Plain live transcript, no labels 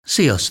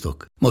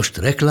Sziasztok! Most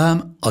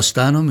reklám,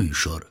 aztán a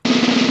műsor.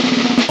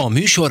 A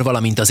műsor,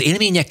 valamint az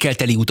élményekkel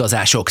teli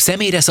utazások,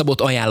 személyre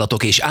szabott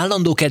ajánlatok és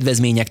állandó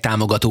kedvezmények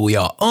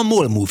támogatója a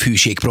MOL Move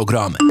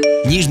hűségprogram.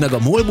 Nyisd meg a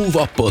MOL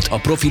Move appot, a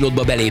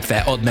profilodba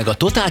belépve add meg a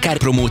Totalcar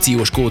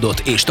promóciós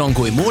kódot és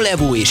tankolj MOL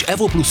Evo és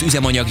Evo Plus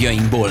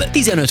üzemanyagjainkból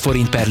 15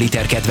 forint per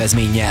liter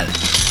kedvezménnyel.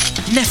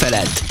 Ne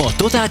feledd, a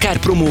Totalcar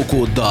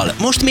promókóddal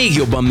most még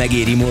jobban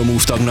megéri MOL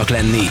Move tagnak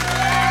lenni.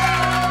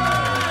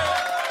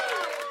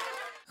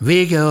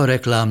 Vége a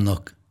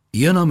reklámnak,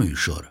 jön a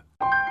műsor.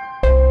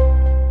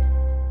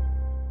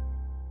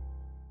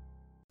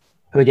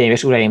 Hölgyeim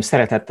és uraim,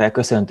 szeretettel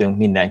köszöntünk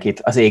mindenkit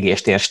az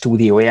Égéstér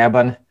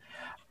stúdiójában,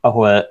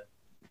 ahol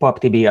Pap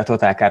Tibi, a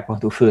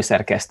Totalcar.hu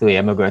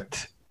főszerkesztője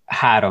mögött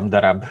 3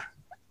 darab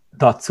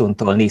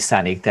Datsuntól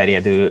Nissanig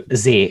terjedő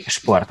Z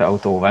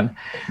sportautó van,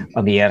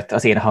 amiért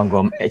az én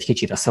hangom egy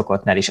kicsit a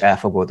szokottnál is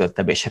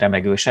elfogódottabb és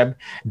remegősebb,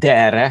 de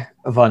erre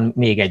van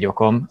még egy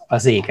okom a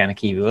Z-ken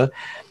kívül,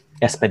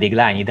 ez pedig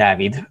Lányi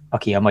Dávid,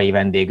 aki a mai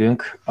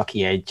vendégünk,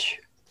 aki egy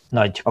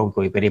nagy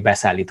autóipari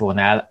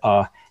beszállítónál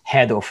a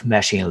Head of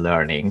Machine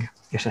Learning,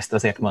 és ezt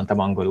azért mondtam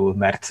angolul,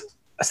 mert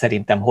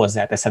szerintem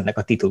hozzátesz ennek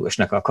a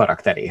titulusnak a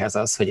karakteréhez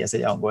az, hogy ez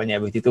egy angol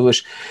nyelvű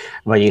titulus,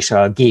 vagyis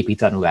a gépi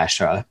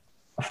tanulással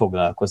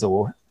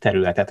foglalkozó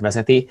területet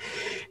vezeti,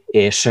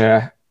 és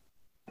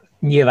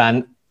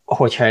nyilván,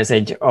 hogyha ez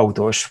egy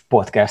autós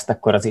podcast,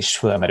 akkor az is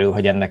fölmerül,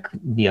 hogy ennek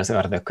mi az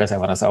ördög köze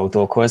van az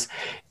autókhoz,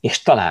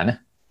 és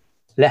talán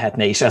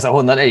lehetne is ez,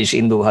 ahonnan el is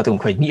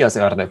indulhatunk, hogy mi az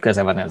ördög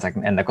köze van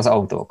ennek az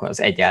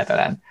autókhoz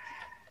egyáltalán.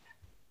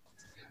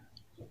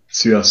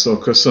 Sziasztok,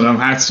 köszönöm.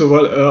 Hát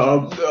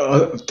szóval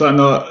talán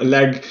a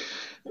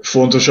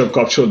legfontosabb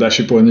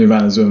kapcsolódási pont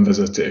nyilván az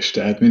önvezetés.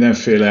 Tehát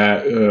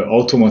mindenféle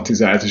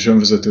automatizált és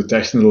önvezető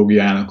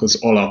technológiának az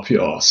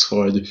alapja az,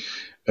 hogy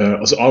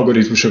az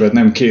algoritmusokat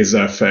nem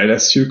kézzel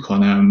fejlesztjük,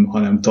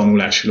 hanem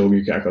tanulási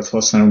logikákat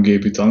használunk,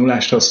 gépi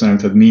tanulást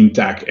használunk, tehát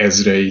minták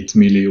ezreit,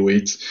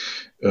 millióit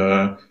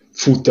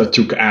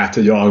futtatjuk át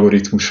egy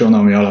algoritmuson,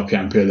 ami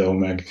alapján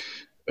például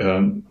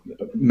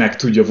meg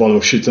tudja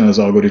valósítani az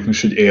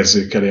algoritmus, hogy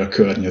érzékeli a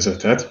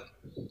környezetet.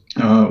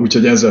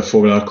 Úgyhogy ezzel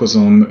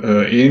foglalkozom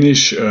én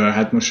is,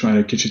 hát most már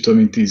egy kicsit több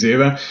mint 10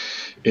 éve,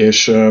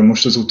 és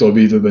most az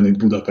utóbbi időben itt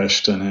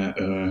Budapesten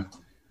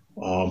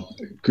a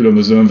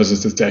különböző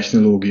önvezető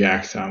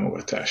technológiák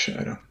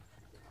támogatására.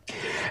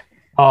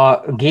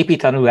 A gépi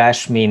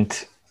tanulás,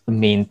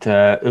 mint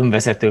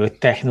önvezető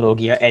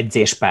technológia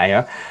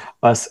edzéspálya,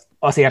 az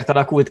azért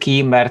alakult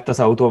ki, mert az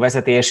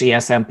autóvezetés ilyen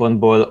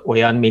szempontból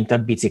olyan, mint a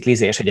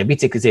biciklizés. Hogy a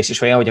biciklizés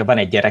is olyan, hogyha van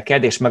egy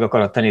gyereked, és meg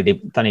akarod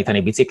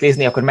tanítani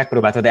biciklizni, akkor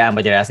megpróbáltad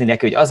elmagyarázni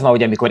neki, hogy az van,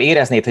 hogy amikor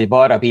éreznéd, hogy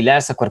balra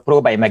billensz, akkor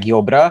próbálj meg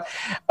jobbra,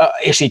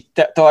 és így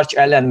tarts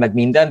ellen meg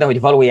minden, de hogy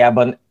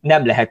valójában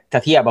nem lehet,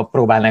 tehát hiába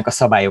próbálnánk a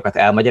szabályokat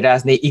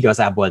elmagyarázni,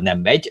 igazából nem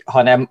megy,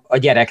 hanem a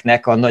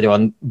gyereknek a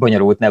nagyon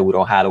bonyolult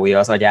neuronhálója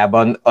az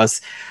agyában,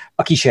 az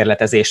a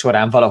kísérletezés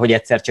során valahogy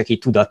egyszer csak így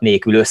tudat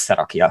nélkül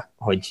összerakja,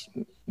 hogy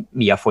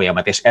mi a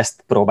folyamat, és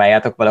ezt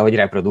próbáljátok valahogy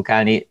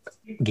reprodukálni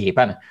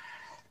gépen?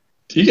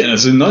 Igen,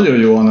 ez egy nagyon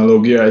jó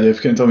analógia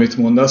egyébként, amit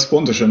mondasz,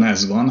 pontosan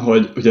ez van,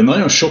 hogy ugye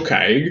nagyon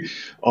sokáig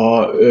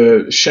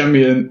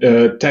semmilyen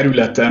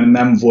területen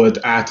nem volt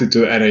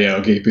átütő ereje a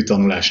gépi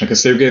tanulásnak.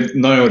 Ezt egyébként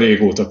nagyon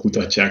régóta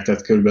kutatják,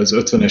 tehát kb. Az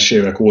 50-es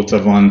évek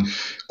óta van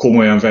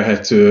komolyan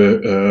vehető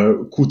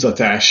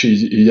kutatás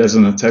így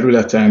ezen a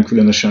területen,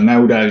 különösen a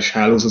neurális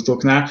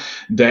hálózatoknál,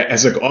 de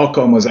ezek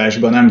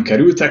alkalmazásba nem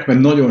kerültek, mert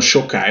nagyon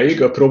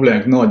sokáig a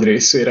problémák nagy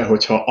részére,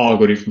 hogyha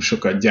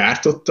algoritmusokat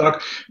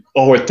gyártottak,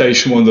 ahogy te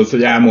is mondod,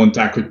 hogy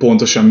elmondták, hogy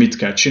pontosan mit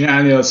kell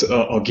csinálni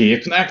a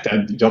gépnek,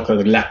 tehát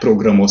gyakorlatilag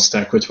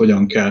leprogramozták, hogy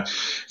hogyan kell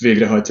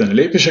végrehajtani a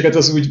lépéseket,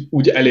 az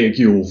úgy elég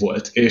jó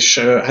volt. És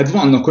hát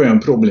vannak olyan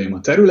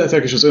probléma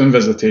területek, és az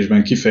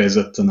önvezetésben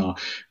kifejezetten a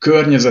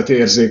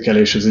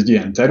környezetérzékelés ez egy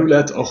ilyen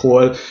terület,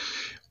 ahol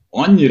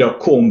annyira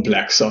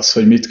komplex az,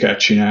 hogy mit kell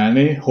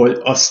csinálni, hogy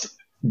azt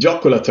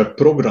gyakorlatilag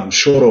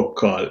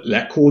programsorokkal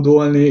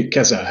lekódolni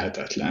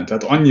kezelhetetlen.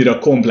 Tehát annyira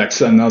komplex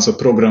lenne az a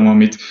program,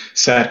 amit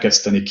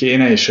szerkeszteni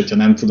kéne, és hogyha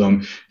nem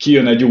tudom,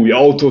 kijön egy új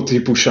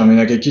autótípus,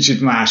 aminek egy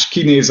kicsit más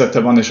kinézete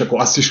van, és akkor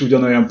azt is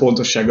ugyanolyan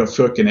pontossággal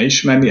föl kéne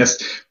ismerni,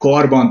 ezt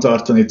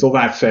karbantartani,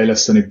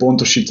 továbbfejleszteni,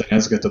 pontosítani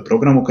ezeket a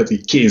programokat,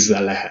 így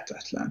kézzel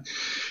lehetetlen.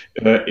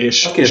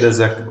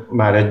 Kérdezzek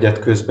már egyet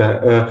közben.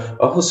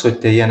 Ahhoz, hogy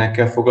te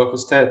ilyenekkel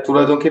foglalkozz, te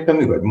tulajdonképpen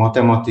mi vagy?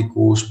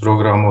 Matematikus,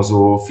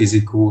 programozó,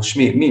 fizikus?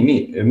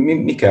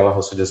 Mi kell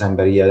ahhoz, hogy az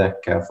ember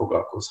ilyenekkel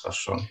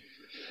foglalkozhasson?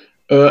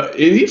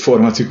 Én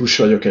informatikus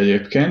vagyok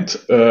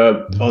egyébként.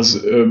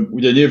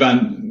 Ugye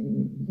nyilván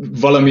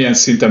valamilyen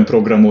szinten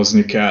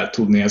programozni kell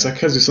tudni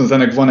ezekhez, viszont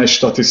ennek van egy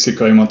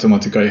statisztikai,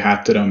 matematikai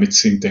háttere, amit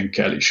szintén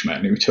kell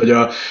ismerni. Úgyhogy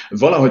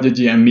valahogy egy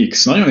ilyen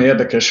mix. Nagyon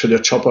érdekes, hogy a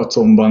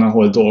csapatomban,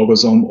 ahol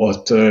dolgozom,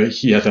 ott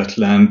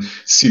hihetetlen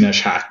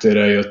színes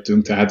háttérrel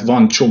jöttünk. Tehát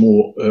van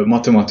csomó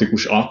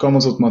matematikus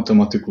alkalmazott,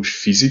 matematikus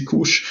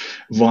fizikus,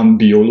 van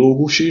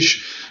biológus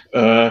is,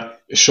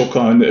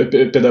 sokan,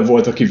 például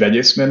volt, aki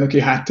vegyészmérnöki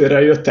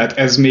háttérrel jött, tehát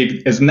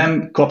ez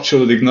nem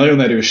kapcsolódik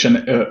nagyon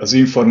erősen az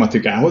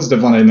informatikához, de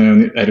van egy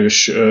nagyon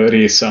erős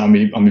része,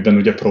 amiben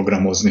ugye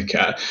programozni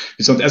kell.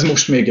 Viszont ez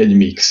most még egy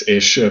mix,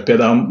 és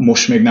például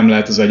most még nem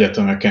lehet az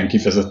egyetemeken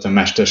kifejezetten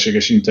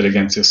mesterséges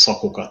intelligencia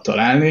szakokat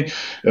találni,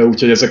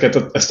 úgyhogy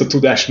ezt a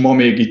tudást ma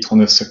még itthon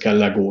össze kell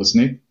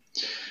legózni.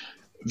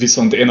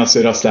 Viszont én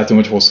azért azt látom,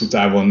 hogy hosszú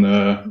távon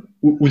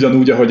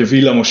ugyanúgy, ahogy a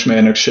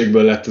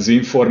villamosmérnökségből lett az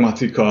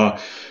informatika,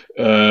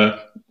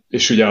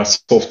 és ugye a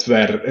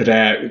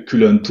szoftverre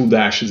külön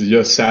tudás, ez így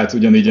összeállt,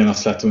 ugyanígy én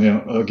azt látom, hogy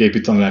a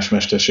gépi tanulás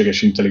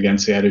mesterséges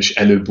intelligenciára is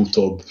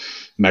előbb-utóbb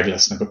meg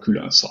lesznek a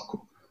külön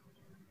szakok.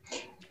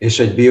 És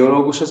egy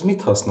biológus az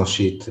mit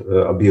hasznosít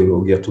a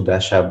biológia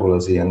tudásából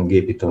az ilyen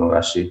gépi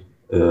tanulási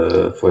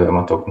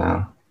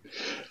folyamatoknál?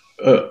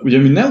 Ugye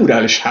mi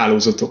neurális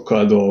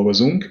hálózatokkal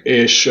dolgozunk,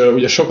 és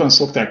ugye sokan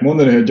szokták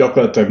mondani, hogy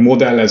gyakorlatilag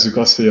modellezzük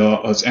azt, hogy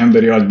az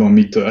emberi agyban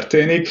mi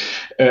történik.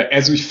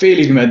 Ez úgy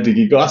félig meddig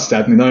igaz,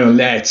 tehát mi nagyon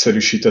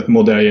leegyszerűsített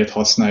modelljét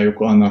használjuk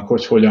annak,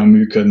 hogy hogyan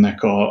működnek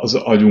az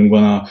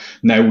agyunkban a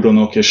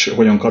neuronok, és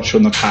hogyan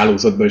kapcsolódnak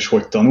hálózatba, és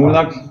hogy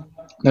tanulnak.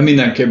 De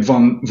mindenképp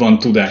van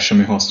tudás,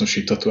 ami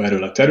hasznosítható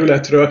erről a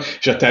területről,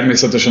 és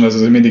természetesen ez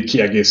azért mindig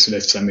kiegészül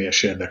egy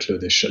személyes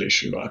érdeklődéssel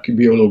is. Valaki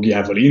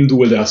biológiával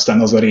indul, de aztán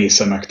az a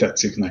része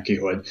megtetszik neki,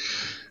 hogy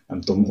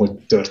nem tudom, hogy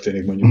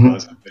történik mondjuk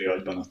az emberi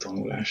agyban a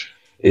tanulás.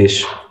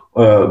 És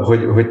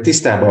hogy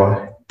tisztába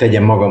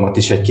tegyem magamat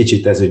is egy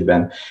kicsit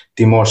ezügyben,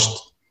 ti most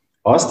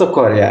azt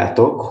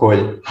akarjátok,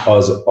 hogy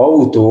az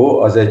autó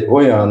az egy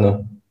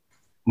olyan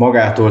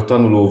magától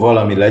tanuló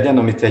valami legyen,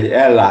 amit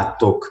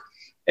elláttok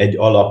egy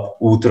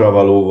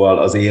alapútravalóval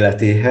az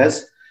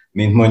életéhez,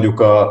 mint mondjuk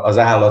az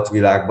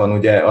állatvilágban,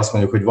 ugye azt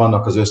mondjuk, hogy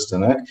vannak az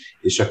ösztönök,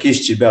 és a kis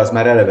csibe az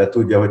már eleve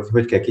tudja,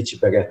 hogy kell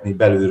kicsipegetni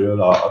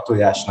belülről a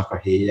tojásnak a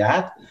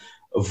héját,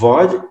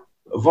 vagy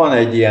van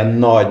egy ilyen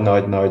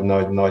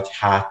nagy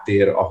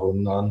háttér,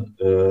 ahonnan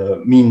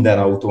minden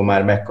autó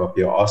már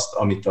megkapja azt,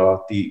 amit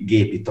a ti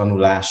gépi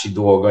tanulási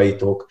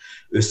dolgaitok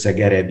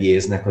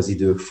összegerebjéznek az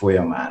idők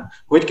folyamán.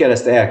 Hogy kell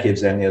ezt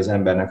elképzelni az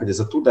embernek, hogy ez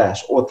a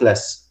tudás ott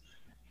lesz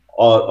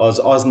az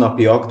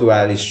aznapi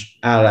aktuális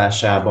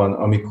állásában,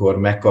 amikor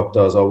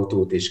megkapta az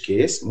autót és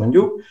kész,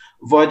 mondjuk,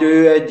 vagy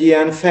ő egy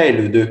ilyen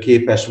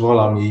fejlődőképes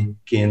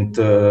valamiként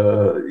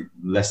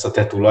lesz a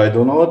te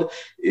tulajdonod,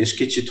 és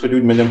kicsit, hogy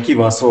úgy mondjam, ki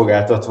van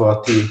szolgáltatva a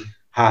ti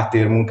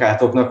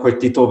háttérmunkátoknak, hogy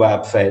ti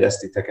tovább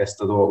fejlesztitek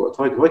ezt a dolgot.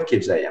 Hogy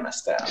képzeljem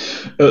ezt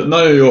el?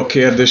 Nagyon jó a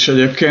kérdés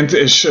egyébként,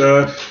 és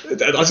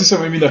azt hiszem,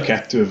 hogy mind a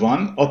kettő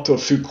van. Attól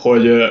függ,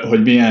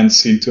 hogy milyen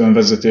szintű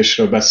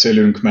önvezetésről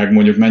beszélünk, meg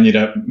mondjuk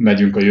mennyire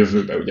megyünk a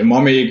jövőbe. Ugye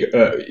ma még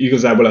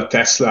igazából a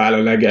Tesla áll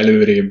a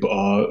legelőrébb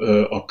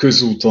a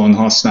közúton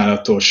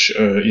használatos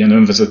ilyen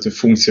önvezető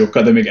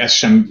funkciókkal, de még ez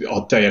sem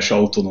ad teljes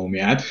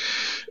autonómiát.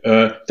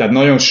 Tehát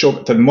nagyon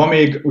sok, tehát ma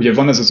még ugye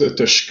van ez az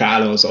 5-ös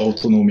skála az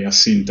autonómia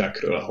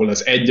szintekről, ahol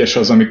az 1-es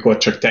az, amikor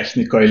csak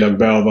technikailag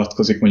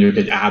beavatkozik mondjuk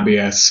egy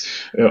ABS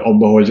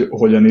abba, hogy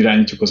hogyan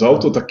irányítjuk az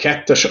autót, a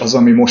 2-es az,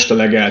 ami most a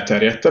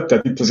legelterjedtebb,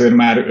 tehát itt azért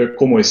már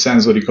komoly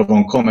szenzorika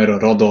van, kamera,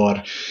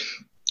 radar,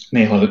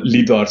 néha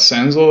lidar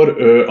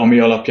szenzor, ami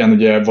alapján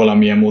ugye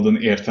valamilyen módon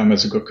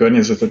értelmezzük a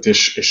környezetet,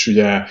 és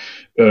ugye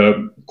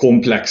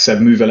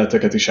komplexebb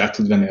műveleteket is át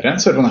tud venni a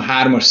rendszer. Van a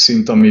 3-as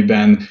szint,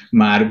 amiben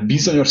már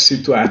bizonyos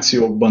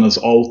szituációkban az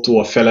autó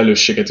a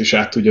felelősséget is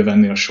át tudja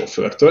venni a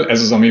sofőrtől.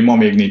 Ez az, ami ma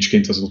még nincs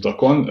kint az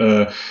utakon.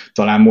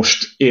 Talán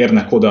most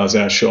érnek oda az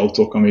első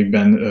autók,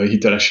 amikben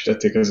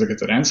hitelesítették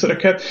ezeket a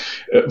rendszereket.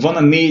 Van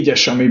a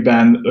 4-es,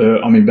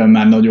 amiben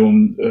már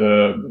nagyon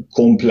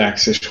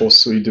komplex és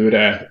hosszú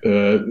időre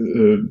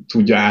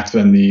tudja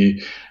átvenni,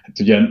 hát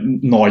ugye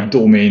nagy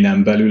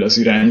doménen belül az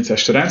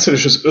irányítást a rendszer,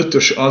 és az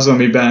 5-ös az,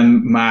 amiben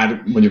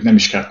már mondjuk nem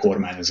is kell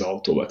kormány az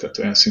autóba, tehát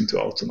olyan szintű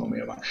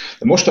autonómia van.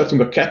 De most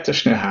tartunk a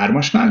 2-esnél,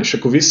 3-asnál, és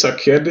akkor vissza a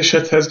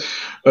kérdésedhez,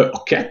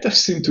 a 2-es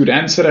szintű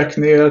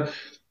rendszereknél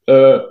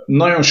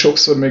nagyon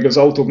sokszor még az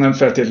autók nem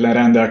feltétlenül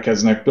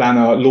rendelkeznek,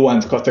 pláne a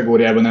low-end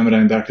kategóriában nem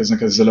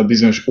rendelkeznek ezzel a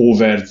bizonyos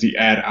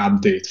over-the-air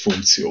update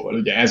funkcióval.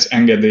 Ugye ez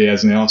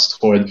engedélyezni azt,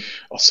 hogy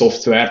a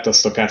szoftvert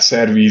azt akár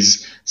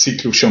szerviz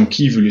cikluson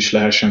kívül is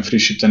lehessen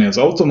frissíteni az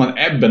autóban.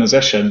 Ebben az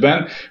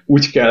esetben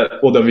úgy kell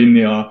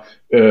odavinni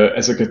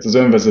ezeket az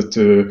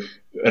önvezető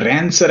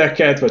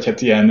rendszereket, vagy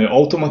hát ilyen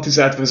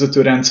automatizált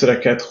vezető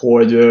rendszereket,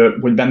 hogy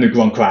bennük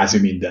van kvázi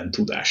minden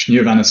tudás.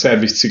 Nyilván a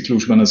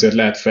szervizciklusban azért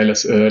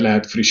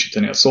lehet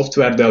frissíteni a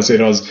szoftver, de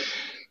azért az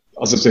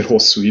azért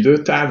hosszú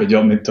időtáv,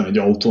 egy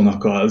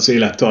autónak az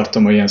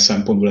élettartama ilyen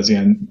szempontból az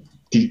ilyen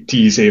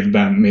 10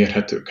 évben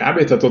mérhető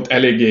kb. Tehát ott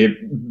eléggé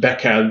be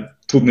kell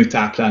tudni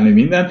táplálni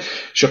minden,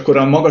 és akkor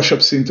a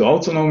magasabb szintű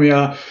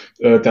autonómia,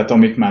 tehát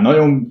amik már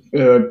nagyon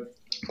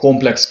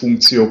komplex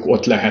funkciók,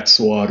 ott lehet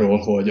szó arról,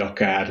 hogy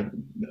akár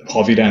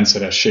havi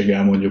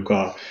rendszerességgel mondjuk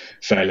a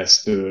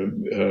fejlesztő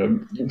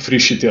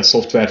frissíti a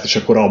szoftvert, és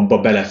akkor abba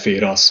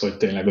belefér az, hogy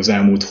tényleg az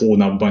elmúlt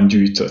hónapban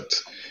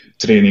gyűjtött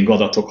tréning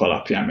adatok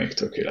alapján még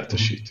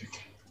tökéletesíti.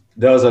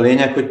 De az a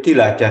lényeg, hogy ti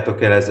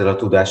látjátok el ezzel a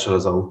tudással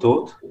az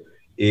autót,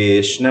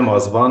 és nem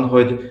az van,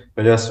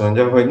 hogy azt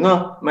mondja, hogy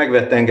na,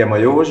 megvett engem a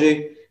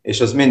Józsi,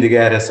 és az mindig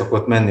erre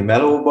szokott menni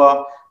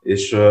melóba,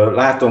 és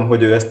látom,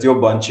 hogy ő ezt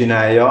jobban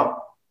csinálja,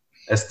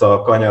 ezt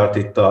a kanyart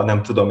itt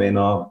nem tudom én,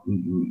 a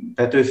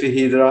Petőfi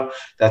hídra,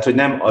 tehát hogy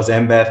nem az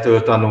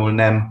embertől tanul,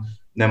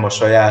 nem a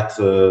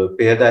saját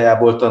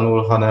példájából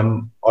tanul,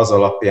 hanem az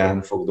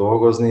alapján fog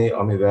dolgozni,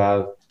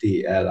 amivel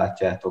ti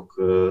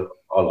ellátjátok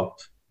alap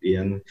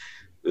ilyen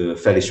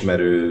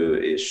felismerő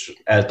és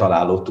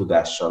eltaláló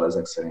tudással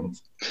ezek szerint.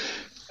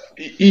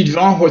 Így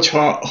van,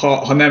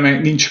 hogyha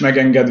nincs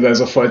megengedve ez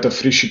a fajta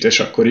frissítés,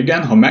 akkor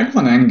igen, ha meg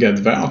van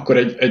engedve, akkor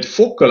egy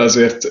fokkal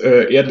azért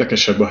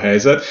érdekesebb a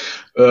helyzet.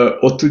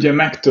 Ott ugye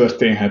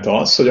megtörténhet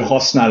az, hogy a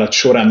használat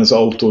során az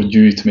autó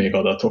gyűjt még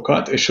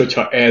adatokat, és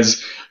hogyha ez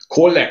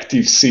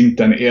kollektív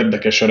szinten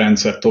érdekes a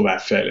rendszer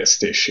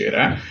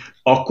továbbfejlesztésére,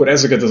 akkor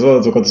ezeket az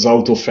adatokat az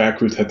autó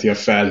felküldheti a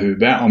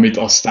felhőbe, amit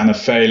aztán a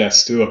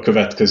fejlesztő a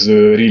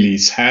következő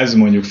release-hez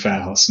mondjuk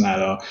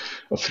felhasznál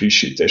a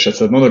frissítésre.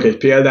 Tehát mondok egy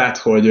példát,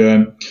 hogy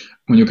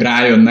mondjuk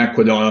rájönnek,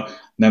 hogy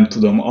nem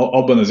tudom,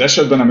 abban az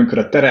esetben, amikor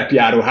a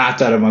terepjáró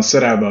hátára van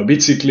szerelve a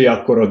bicikli,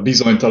 akkor ott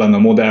bizonytalan a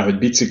modell, hogy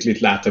biciklit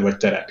lát-e vagy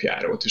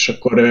terepjárót. És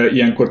akkor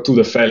ilyenkor tud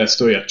a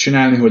fejlesztő olyat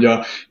csinálni, hogy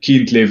a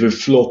kint lévő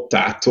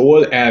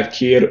flottától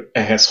elkér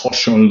ehhez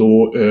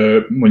hasonló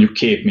mondjuk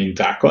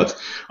képmintákat,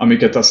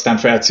 amiket aztán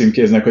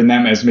felcímkéznek, hogy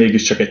nem, ez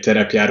mégiscsak egy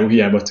terepjáró,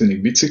 hiába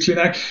tűnik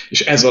biciklinek,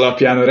 és ez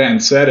alapján a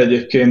rendszer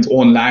egyébként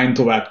online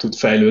tovább tud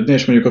fejlődni,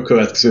 és mondjuk a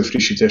következő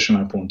frissítésre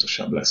már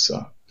pontosabb lesz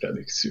a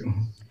predikció.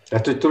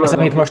 Tehát, hogy az,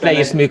 amit most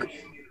leírsz,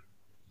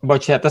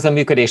 az a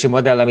működési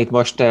modell, amit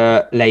most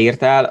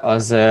leírtál,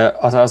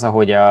 az,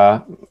 ahogy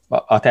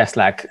a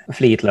Teslák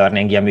fleet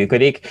learningje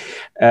működik,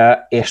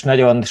 és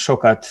nagyon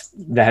sokat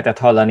lehetett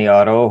hallani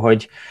arról,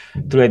 hogy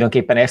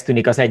tulajdonképpen ez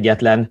tűnik az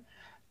egyetlen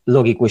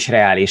logikus,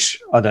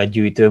 reális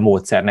adatgyűjtő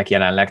módszernek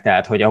jelenleg,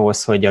 tehát hogy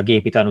ahhoz, hogy a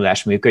gépi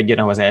tanulás működjön,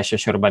 ahhoz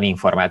elsősorban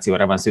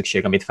információra van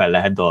szükség, amit fel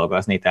lehet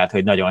dolgozni, tehát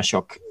hogy nagyon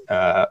sok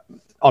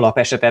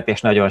alapesetet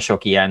és nagyon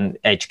sok ilyen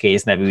edge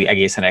case nevű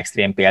egészen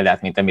extrém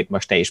példát, mint amit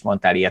most te is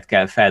mondtál, ilyet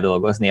kell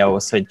feldolgozni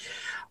ahhoz,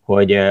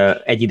 hogy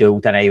egy idő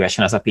után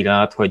eljöhessen az a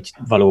pillanat, hogy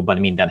valóban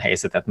minden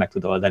helyzetet meg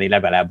tud oldani,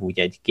 legalább úgy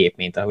egy kép,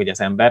 mint ahogy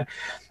az ember.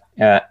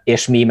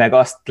 És mi meg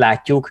azt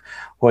látjuk,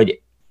 hogy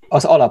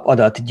az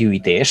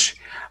alapadatgyűjtés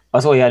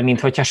az olyan,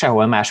 mintha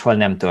sehol máshol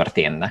nem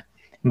történne.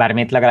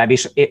 Mármint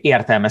legalábbis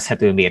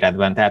értelmezhető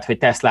méretben. Tehát, hogy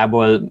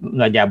Teslából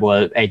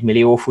nagyjából 1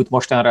 millió fut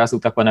mostanra az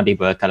utakon,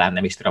 amiből talán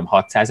nem is tudom,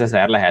 600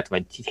 000 lehet,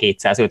 vagy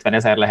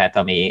 750 000 lehet,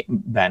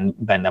 amiben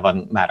benne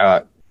van már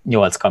a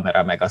 8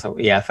 kamera, meg az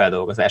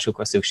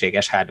jelfeldolgozásukhoz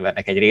szükséges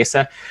hardware-nek egy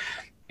része.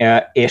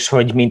 És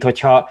hogy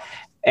minthogyha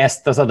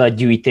ezt az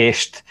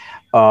adatgyűjtést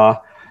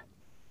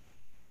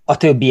a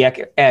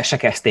többiek el se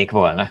kezdték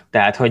volna.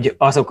 Tehát, hogy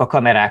azok a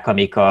kamerák,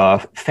 amik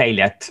a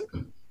fejlett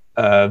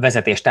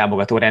vezetés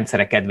támogató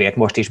rendszerek kedvéért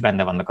most is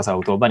benne vannak az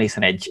autóban,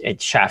 hiszen egy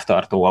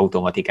sávtartó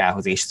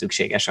automatikához is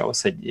szükséges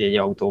ahhoz, hogy egy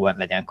autóban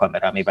legyen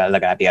kamera, amivel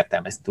legalább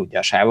értelmezni tudja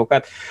a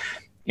sávokat.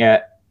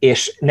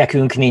 És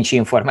nekünk nincs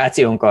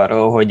információnk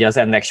arról, hogy az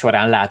ennek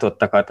során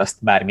látottakat azt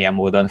bármilyen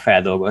módon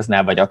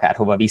feldolgozná, vagy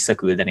akárhova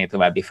visszaküldené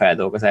további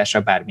feldolgozásra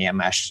bármilyen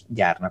más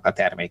gyárnak a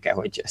terméke,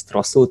 hogy ezt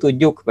rosszul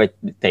tudjuk, vagy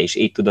te is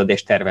így tudod,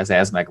 és tervezel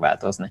ez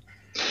megváltozni.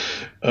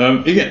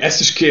 Igen, ezt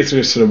is két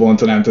részre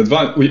bontanám. Tehát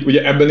van,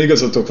 ugye ebben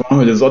igazatok van,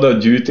 hogy az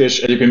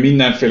adatgyűjtés egyébként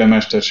mindenféle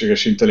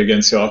mesterséges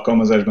intelligencia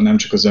alkalmazásban, nem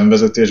csak az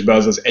önvezetésben,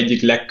 az az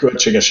egyik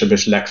legköltségesebb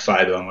és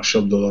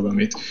legfájdalmasabb dolog,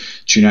 amit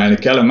csinálni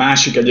kell. A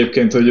másik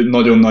egyébként, hogy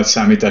nagyon nagy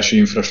számítási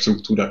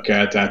infrastruktúra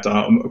kell, tehát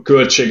a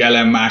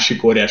költségelem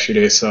másik óriási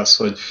része az,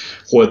 hogy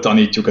hol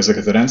tanítjuk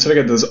ezeket a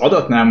rendszereket, de az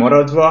adatnál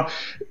maradva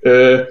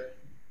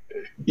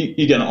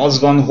igen, az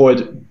van,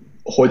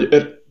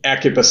 hogy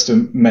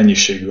elképesztő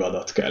mennyiségű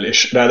adat kell,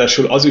 és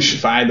ráadásul az is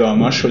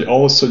fájdalmas, hogy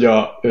ahhoz, hogy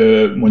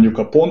mondjuk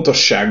a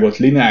pontosságot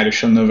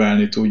lineárisan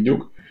növelni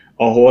tudjuk,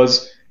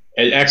 ahhoz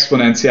egy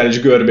exponenciális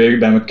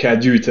görbékben kell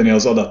gyűjteni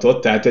az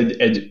adatot, tehát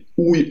egy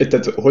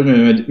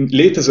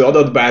létező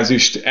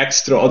adatbázist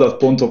extra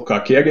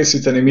adatpontokkal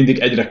kiegészíteni mindig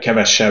egyre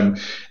kevesebb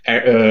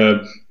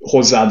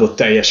hozzáadott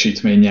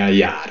teljesítménnyel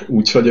jár.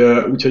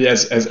 Úgyhogy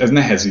ez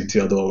nehezíti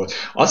a dolgot.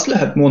 Azt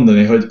lehet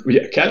mondani, hogy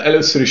ugye kell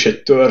először is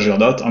egy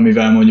törzsadat,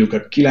 amivel mondjuk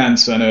a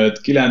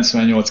 95,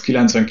 98,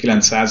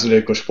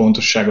 99%-os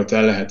pontosságot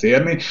el lehet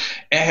érni.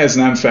 Ehhez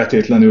nem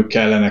feltétlenül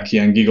kellenek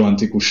ilyen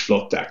gigantikus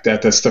flották.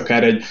 Tehát ezt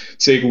akár egy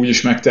cég úgy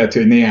is megteheti,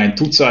 hogy néhány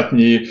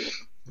tucatnyi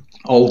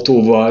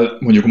autóval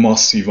mondjuk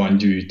masszívan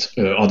gyűjt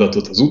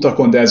adatot az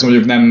utakon, de ezt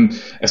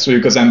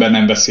mondjuk az ember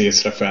nem veszi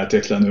észre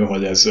feltétlenül,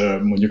 hogy ez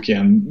mondjuk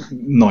ilyen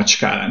nagy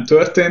skálán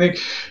történik,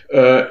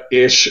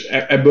 és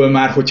ebből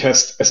már, hogyha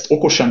ezt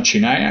okosan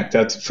csinálják,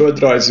 tehát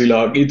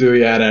földrajzilag,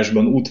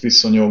 időjárásban,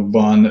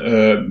 útviszonyokban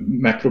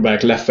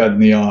megpróbálják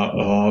lefedni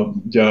a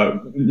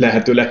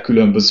lehető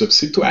legkülönbözőbb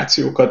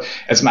szituációkat,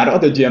 ez már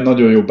ad egy ilyen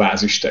nagyon jó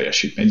bázis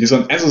teljesítményt.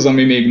 Viszont ez az,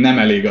 ami még nem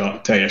elég a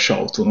teljes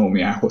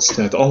autonómiához.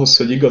 Tehát ahhoz,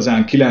 hogy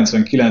igazán 99%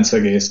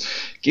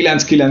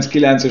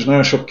 99,999 és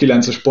nagyon sok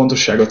 9-es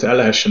pontosságot el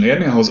lehessen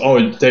érni, ahhoz,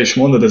 ahogy te is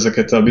mondod,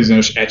 ezeket a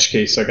bizonyos edge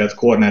case-eket,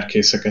 corner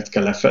case-eket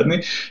kell lefedni,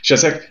 és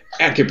ezek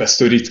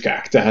elképesztő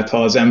ritkák, tehát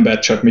ha az ember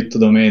csak,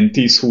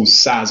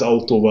 10-20-100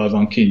 autóval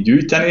van kint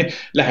gyűjteni,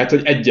 lehet,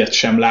 hogy egyet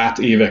sem lát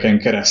éveken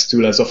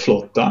keresztül ez a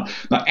flotta.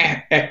 Na,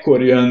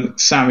 ekkor jön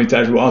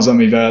számításba az,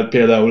 amivel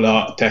például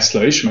a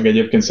Tesla is, meg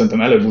egyébként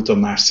szerintem előbb-utóbb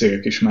más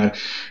cégek is már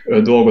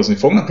dolgozni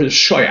fognak, hogy a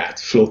saját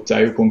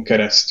flottájukon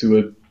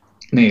keresztül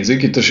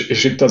nézik,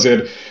 és itt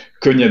azért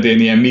könnyedén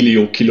ilyen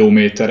millió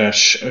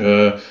kilométeres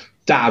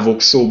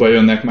távok szóba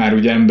jönnek már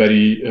ugye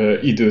emberi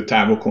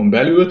időtávokon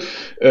belül.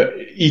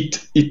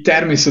 Itt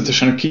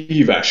természetesen a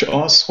kihívás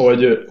az,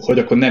 hogy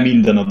akkor nem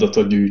minden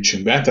adatot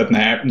gyűjtsünk be,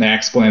 tehát ne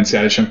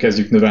exponenciálisan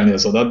kezdjük növelni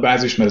az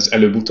adatbázis, mert ez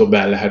előbb-utóbb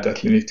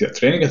ellehetetleníti a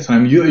tréninget,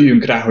 hanem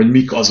jöjjünk rá, hogy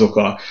mik azok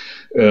a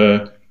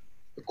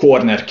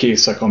corner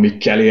case-ek,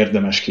 amikkel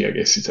érdemes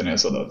kiegészíteni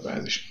az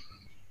adatbázist.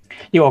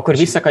 Jó, akkor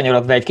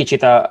visszakanyarodva egy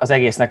kicsit az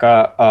egésznek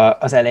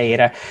az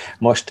elejére.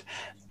 Most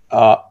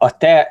a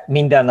te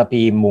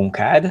mindennapi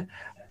munkád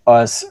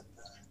az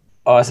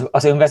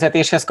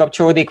önvezetéshez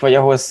kapcsolódik, vagy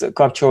ahhoz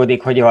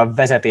kapcsolódik, hogy a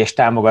vezetés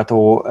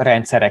támogató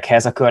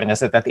rendszerekhez a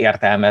környezetet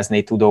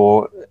értelmezni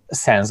tudó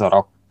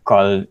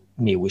szenzorokkal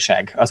mi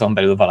újság, azon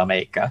belül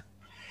valamelyikkel?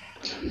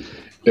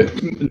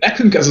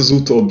 Nekünk ez az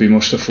utóbbi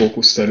most a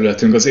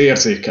fókuszterületünk, az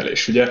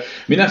érzékelés. Ugye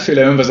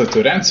mindenféle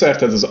önvezető rendszer,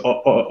 tehát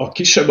a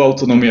kisebb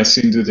autonómia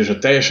szintűt és a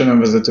teljesen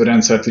önvezető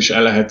rendszert is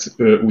el lehet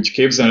úgy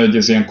képzelni, hogy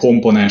ez ilyen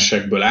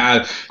komponensekből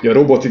áll. Ugye a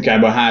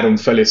robotikában 3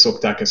 felé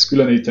szokták ezt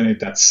különíteni,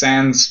 tehát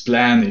sense,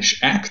 plan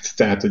és act,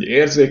 tehát hogy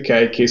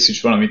érzékelj,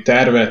 készíts valami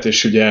tervet,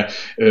 és ugye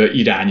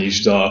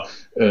irányítsd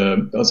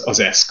az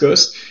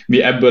eszközt.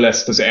 Mi ebből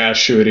ezt az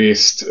első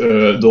részt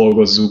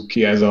dolgozzuk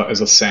ki, ez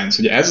a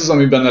sense. Ugye ez az,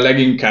 amiben a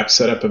leginkább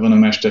szerepe van a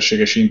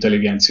mesterséges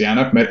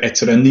intelligenciának, mert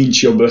egyszerűen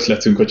nincs jobb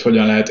ötletünk, hogy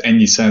hogyan lehet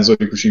ennyi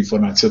szenzorikus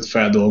információt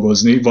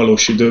feldolgozni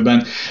valós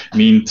időben,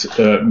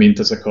 mint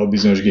ezek a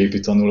bizonyos gépi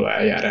tanuló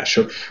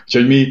eljárások.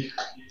 Úgyhogy mi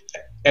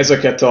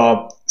ezeket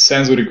a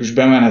szenzorikus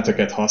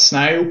bemeneteket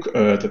használjuk,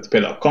 tehát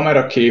például a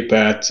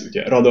kameraképet,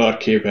 ugye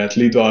radarképet,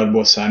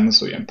 lidarból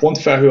származó ilyen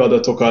pontfelhő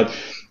adatokat,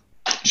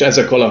 és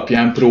ezek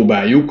alapján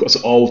próbáljuk az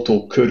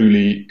autó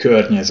körüli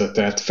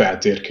környezetet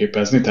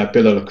feltérképezni, tehát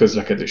például a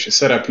közlekedési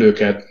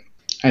szereplőket,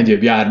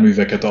 egyéb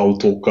járműveket,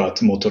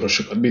 autókat,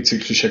 motorosokat,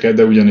 bicikliseket,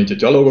 de ugyanígy a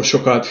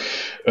gyalogosokat,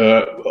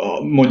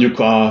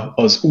 mondjuk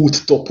az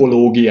út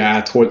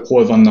topológiát,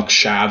 hol vannak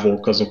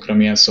sávok, azokra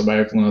milyen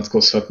szabályok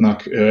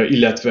vonatkozhatnak,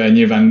 illetve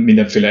nyilván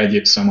mindenféle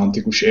egyéb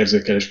szemantikus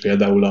érzékelés,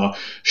 például a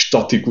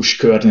statikus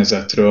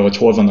környezetről, hogy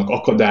hol vannak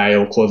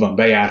akadályok, hol van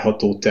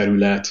bejárható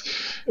terület,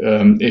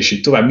 és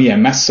így tovább, milyen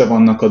messze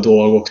vannak a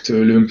dolgok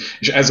tőlünk,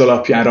 és ez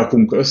alapján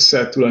rakunk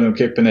össze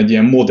tulajdonképpen egy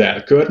ilyen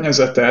modell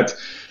környezetet,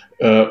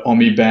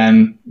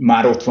 amiben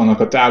már ott vannak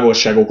a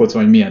távolságok, ott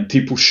van, hogy milyen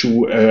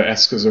típusú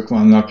eszközök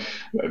vannak,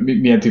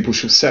 milyen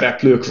típusú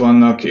szereplők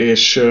vannak,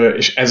 és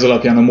ez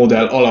alapján, a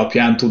modell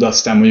alapján tud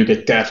aztán mondjuk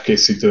egy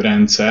tervkészítő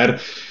rendszer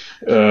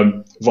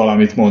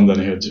valamit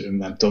mondani, hogy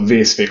nem tudom,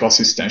 vészfék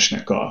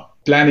asszisztensnek a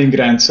planning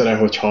rendszere,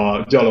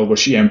 hogyha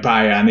gyalogos ilyen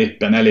pályán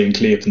éppen elénk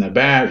lépne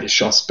be,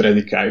 és azt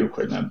predikáljuk,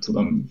 hogy nem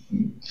tudom,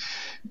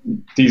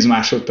 10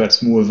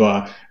 másodperc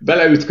múlva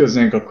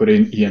beleütköznénk, akkor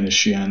ilyen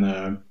és ilyen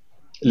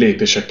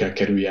lépésekkel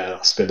kerülj el,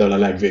 az például a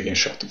legvégén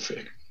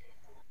satúfék.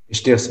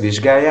 És ti azt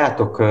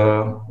vizsgáljátok?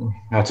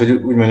 Hát, hogy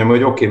úgy mondjam,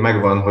 hogy oké,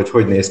 megvan,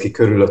 hogy néz ki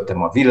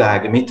körülöttem a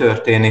világ, mi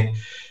történik,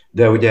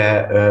 de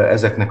ugye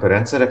ezeknek a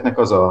rendszereknek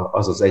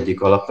az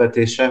egyik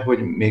alapvetése, hogy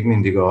még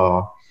mindig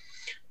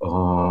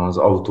az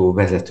autó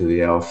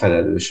vezetője a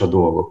felelős a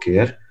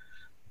dolgokért,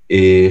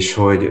 és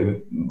hogy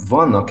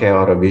vannak-e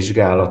arra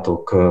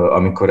vizsgálatok,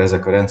 amikor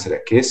ezek a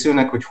rendszerek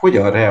készülnek, hogy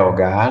hogyan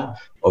reagál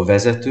a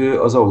vezető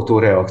az autó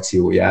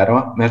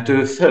reakciójára, mert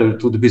ő felül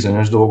tud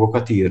bizonyos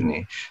dolgokat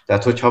írni.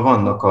 Tehát, hogyha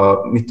vannak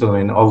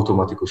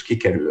automatikus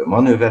kikerülő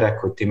manőverek,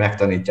 hogy ti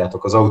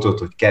megtanítjátok az autót,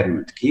 hogy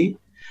került ki,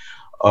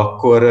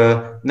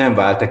 akkor nem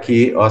vált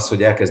ki az,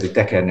 hogy elkezdi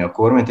tekerni a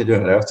kormányt egy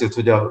olyan reakciót,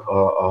 hogy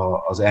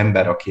az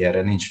ember, aki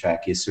erre nincs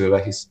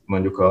felkészülve, hisz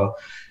mondjuk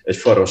egy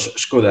faros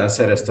Skodán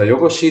szerezte a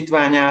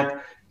jogosítványát,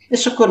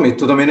 és akkor mit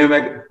tudom én, ő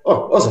meg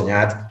az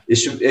anyád,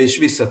 és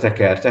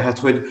visszateker. Tehát,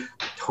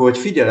 hogy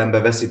figyelembe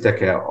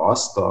veszitek-e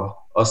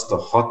azt a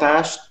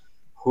hatást,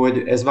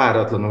 hogy ez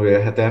váratlanul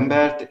élhet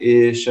embert,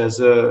 és ez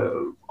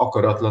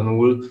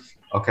akaratlanul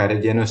akár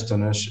egy ilyen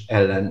ösztönös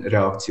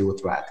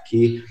ellenreakciót vált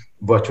ki,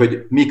 vagy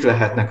hogy mik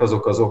lehetnek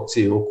azok az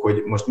opciók,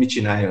 hogy most mit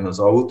csináljon az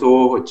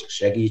autó, hogy csak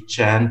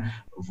segítsen,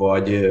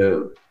 vagy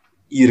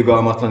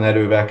irgalmatlan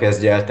erővel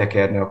kezdje el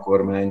tekerni a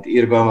kormányt,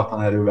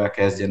 irgalmatlan erővel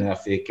kezdjen el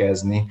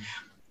fékezni.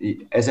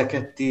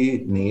 Ezeket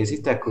ti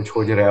nézitek,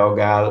 hogy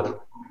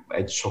reagál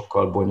egy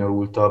sokkal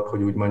bonyolultabb,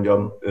 hogy úgy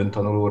mondjam,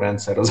 öntanuló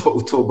rendszer az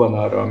autóban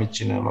arra, amit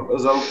csinál maga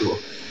az autó?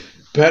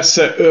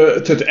 Persze,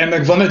 tehát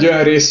ennek van egy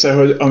olyan része,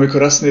 hogy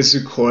amikor azt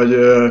nézzük, hogy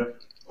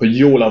hogy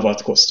jól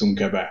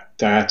avatkoztunk-e be.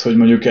 Tehát, hogy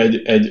mondjuk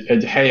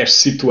egy helyes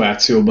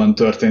szituációban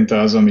történt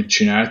az, amit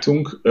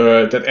csináltunk.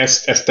 Tehát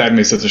ezt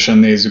természetesen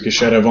nézzük,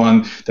 és erre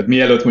van, tehát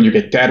mielőtt mondjuk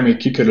egy termék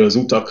kikerül az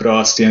utakra,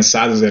 azt ilyen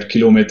 100 000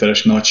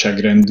 kilométeres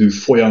nagyságrendű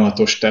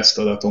folyamatos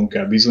tesztadaton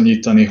kell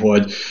bizonyítani,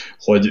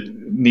 hogy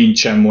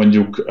nincsen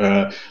mondjuk,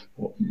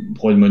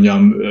 hogy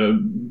mondjam,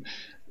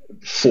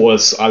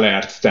 false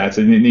alert, tehát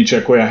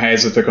nincsenek olyan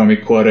helyzetek,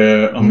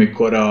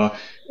 amikor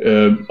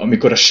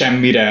a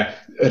semmire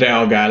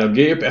reagál a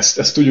gép,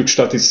 ezt tudjuk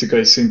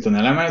statisztikai szinten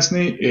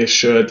elemezni,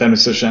 és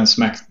természetesen ezt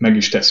meg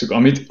is tesszük.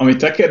 Amit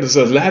te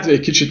kérdezel, az lehet, hogy egy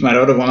kicsit már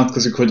arra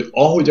vonatkozik, hogy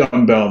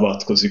ahogyan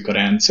beavatkozik a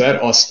rendszer,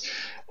 azt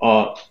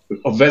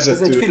a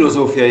vezető... Ez egy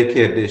filozófiai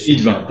kérdés.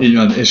 Így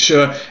van. És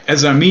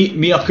ezzel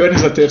mi a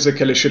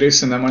környezetérzékelés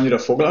részén nem annyira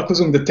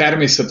foglalkozunk, de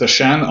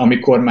természetesen,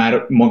 amikor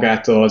már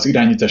magát az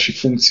irányítási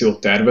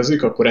funkciót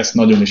tervezik, akkor ezt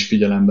nagyon is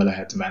figyelembe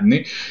lehet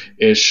venni.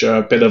 És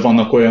például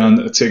vannak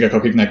olyan cégek,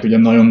 akiknek ugye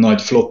nagyon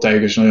nagy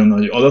flottájuk és nagyon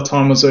nagy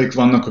adathalmazaik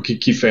vannak, akik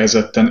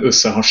kifejezetten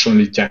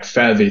összehasonlítják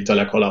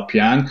felvételek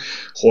alapján,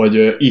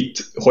 hogy itt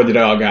hogy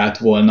reagált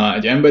volna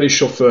egy emberi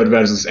sofőr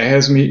versus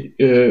ehhez mi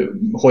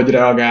hogy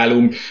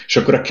reagálunk, és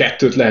akkor a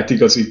kettőt lehet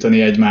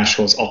igazítani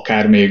egymáshoz,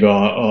 akár még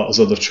az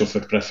adott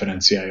sofőr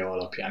preferenciája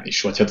alapján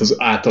is, vagy hát az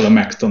általa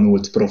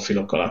megtanult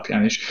profilok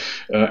alapján is.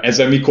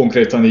 Ezzel mi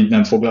konkrétan így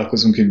nem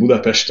foglalkozunk itt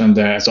Budapesten,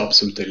 de ez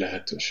abszolút egy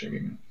lehetőség.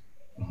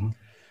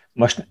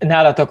 Most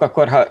nálatok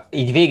akkor, ha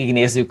így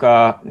végignézzük,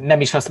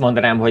 nem is azt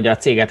mondanám, hogy a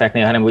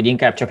cégeteknél, hanem úgy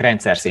inkább csak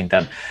rendszer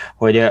szinten,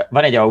 hogy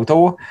van egy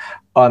autó,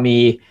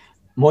 ami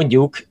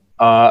mondjuk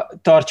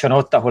tartson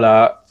ott, ahol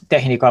a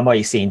technika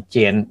mai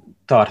szintjén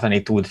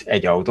tartani tud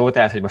egy autó,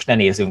 tehát hogy most ne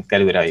nézzünk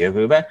előre a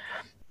jövőbe,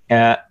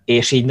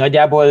 és így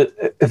nagyjából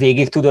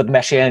végig tudod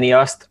mesélni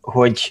azt,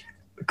 hogy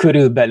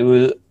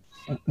körülbelül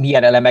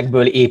milyen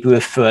elemekből épül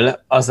föl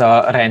az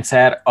a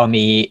rendszer,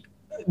 ami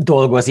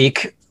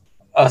dolgozik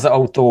az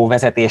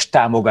autóvezetés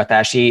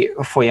támogatási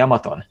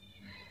folyamaton?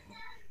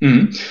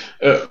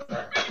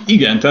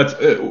 Igen, tehát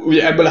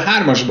ugye ebből a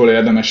 3-asból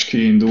érdemes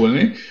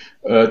kiindulni.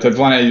 Tehát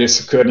van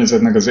egyrészt a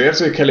környezetnek az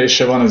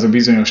érzékelése, van ez a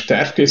bizonyos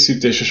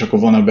tervkészítés, és akkor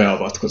van a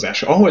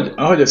beavatkozás.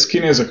 Ahogy ez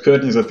kinéz a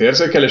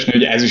környezetérzékelésnél,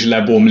 ugye ez is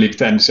lebomlik,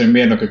 természetesen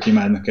mérnökök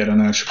imádnak erre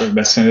nagyon sokat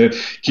beszélni, hogy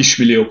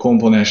kismillió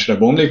komponensre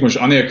bomlik. Most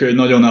anélkül, hogy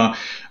nagyon a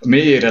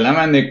mélyére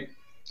lemennék,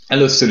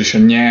 először is a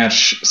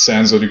nyers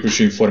szenzorikus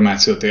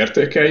információt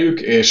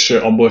értékeljük, és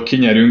abból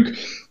kinyerünk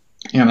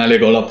ilyen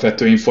elég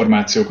alapvető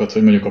információkat,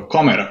 hogy mondjuk a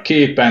kamera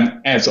képen,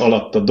 ez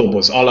alatt a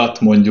doboz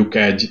alatt mondjuk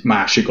egy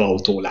másik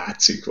autó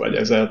látszik, vagy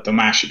ez alatt a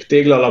másik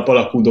téglalap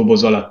alakú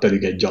doboz alatt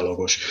pedig egy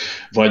gyalogos.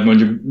 Vagy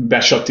mondjuk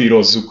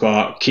besatírozzuk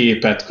a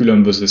képet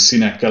különböző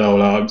színekkel,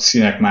 ahol a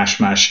színek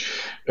más-más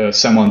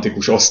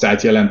szemantikus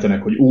osztályt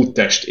jelentenek, hogy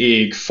úttest,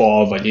 ég,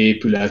 fal, vagy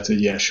épület,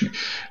 vagy ilyesmi.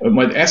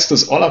 Majd ezt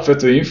az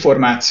alapvető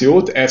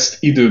információt, ezt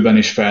időben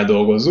is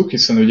feldolgozzuk,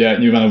 hiszen ugye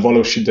nyilván a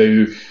valós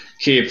idejű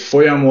kép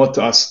folyamot,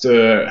 azt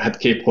hát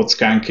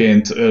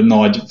képkockánként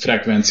nagy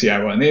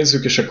frekvenciával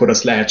nézzük, és akkor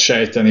azt lehet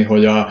sejteni,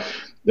 hogy a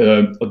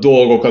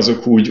dolgok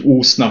azok úgy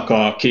úsznak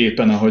a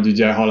képen, ahogy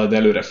ugye halad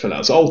előrefele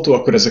az autó,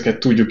 akkor ezeket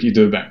tudjuk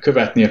időben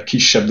követni, a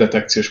kisebb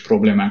detekciós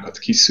problémákat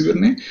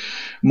kiszűrni,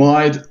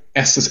 majd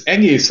ezt az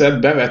egészet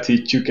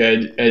bevetítjük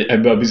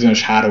ebbe a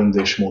bizonyos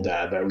 3D-s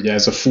modellbe. Ugye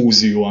ez a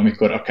fúzió,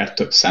 amikor akár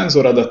több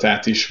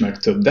szenzoradatát is, meg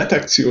több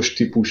detekciós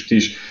típust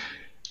is,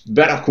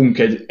 berakunk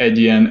egy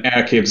ilyen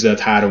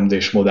elképzelt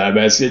 3D-s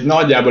modellbe. Ez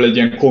nagyjából egy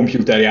ilyen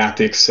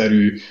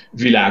komputerjátékszerű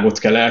világot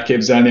kell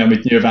elképzelni,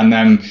 amit nyilván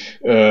nem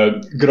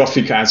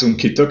grafikázunk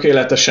ki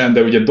tökéletesen,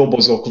 de ugye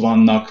dobozok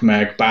vannak,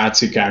 meg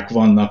pálcikák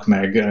vannak,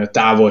 meg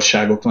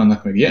távolságok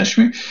vannak, meg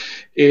ilyesmi.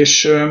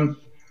 És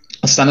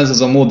aztán ez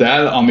az a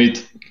modell,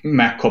 amit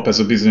megkap ez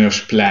a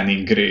bizonyos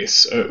planning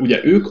rész. Ugye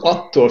ők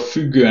attól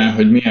függően,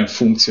 hogy milyen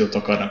funkciót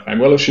akarnak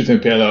megvalósítani,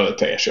 például a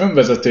teljes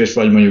önvezetés,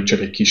 vagy mondjuk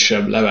csak egy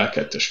kisebb level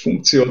 2-es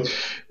funkciót,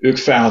 ők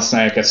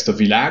felhasználják ezt a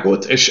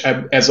világot, és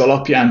ez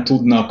alapján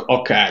tudnak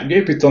akár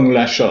gépi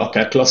tanulással,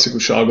 akár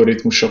klasszikus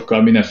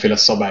algoritmusokkal mindenféle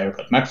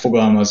szabályokat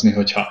megfogalmazni,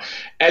 hogyha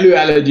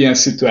előáll egy ilyen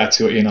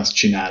szituáció, én azt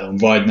csinálom,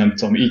 vagy nem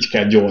tudom, így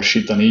kell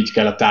gyorsítani, így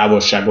kell a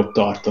távolságot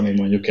tartani,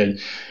 mondjuk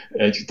egy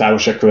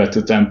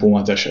távolságkövető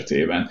tempómat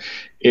esetében.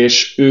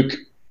 És ők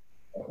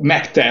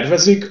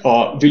megtervezik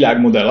a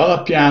világmodell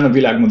alapján, a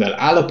világmodell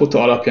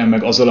állapota alapján,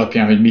 meg az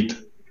alapján, hogy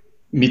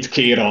mit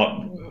kér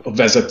a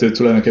vezető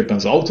tulajdonképpen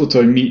az autót,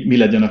 hogy mi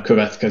legyen a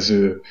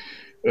következő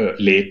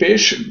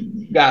lépés,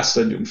 gázt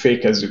adjunk,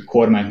 fékezzük,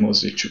 kormányt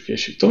mozdítsuk,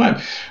 és így tovább.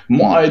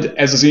 Majd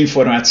ez az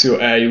információ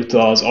eljut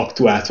az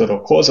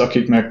aktuátorokhoz,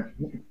 akik meg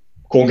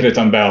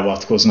konkrétan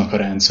beavatkoznak a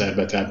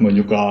rendszerbe, tehát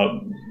mondjuk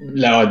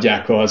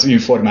leadják az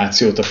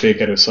információt a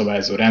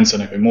fékerőszabályozó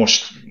rendszernek, hogy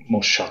most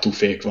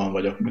satúfék van,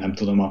 vagy nem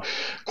tudom, a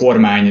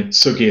kormány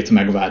szögét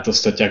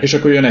megváltoztatják, és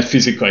akkor jön egy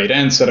fizikai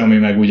rendszer, ami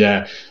meg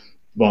ugye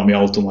valami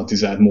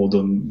automatizált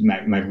módon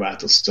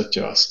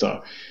megváltoztatja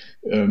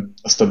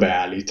azt a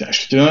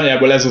beállítást. Úgyhogy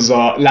nagyjából ez az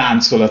a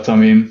láncolat,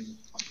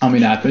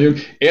 amin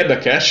átmegyünk.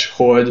 Érdekes,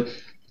 hogy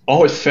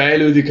ahogy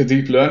fejlődik a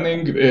deep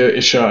learning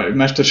és a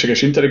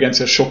mesterséges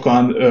intelligencia,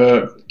 sokan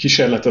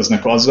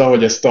kísérleteznek azzal,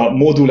 hogy ezt a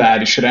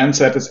moduláris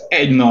rendszert ez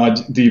egy nagy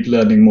deep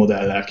learning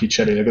modellel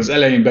kicserélik. Az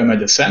elején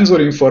bemegy a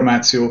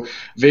szenzorinformáció,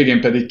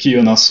 végén pedig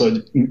kijön az,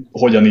 hogy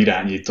hogyan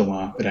irányítom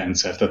a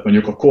rendszert. Tehát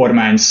mondjuk a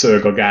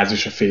kormányszög, a gáz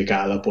és a fék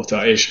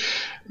állapota. És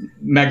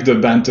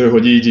megdöbbentő,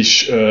 hogy így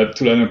is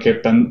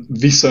tulajdonképpen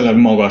viszonylag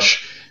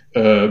magas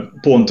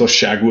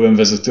pontosságú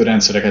önvezető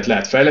rendszereket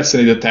lehet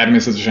fejleszteni, de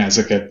természetesen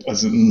ezeket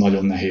az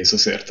nagyon nehéz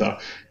azért a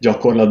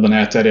gyakorlatban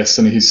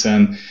elterjeszteni,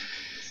 hiszen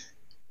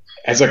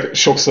ezek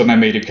sokszor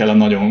nem érik el a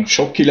nagyon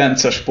sok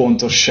 9-es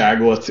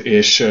pontosságot,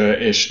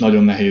 és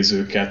nagyon nehéz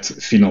őket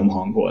finom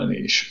hangolni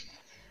is.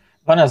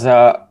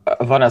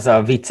 Van az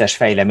a vicces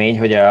fejlemény,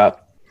 hogy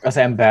az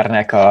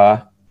embernek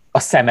a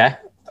szeme,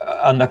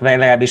 annak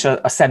legalábbis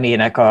a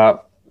szemének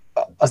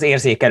az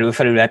érzékelő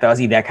felülete, az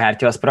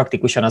ideghártya, az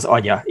praktikusan az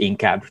agya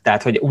inkább.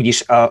 Tehát, hogy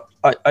úgyis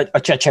a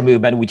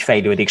csecsemőben úgy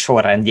fejlődik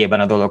sorrendjében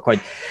a dolog,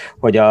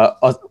 hogy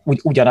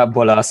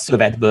ugyanabból a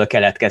szövetből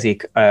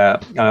keletkezik,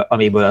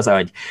 amiből az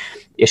agy.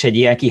 És egy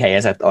ilyen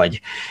kihelyezett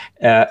agy.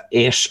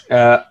 És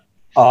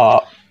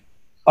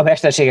a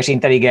mesterséges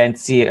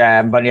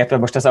intelligenciában, illetve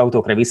most az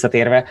autókra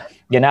visszatérve,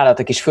 ugye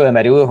nálatok is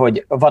fölmerül,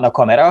 hogy van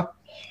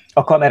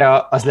a kamera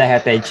az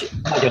lehet egy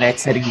nagyon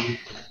egyszerű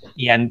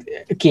ilyen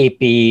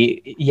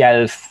képi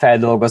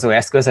jelfeldolgozó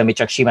eszköz, ami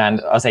csak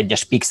simán az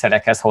egyes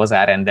pixelekhez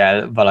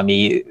hozzárendel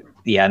valami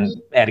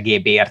ilyen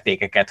RGB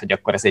értékeket, hogy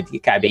akkor ez egy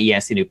kb. Ilyen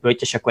színű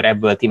pötty, és akkor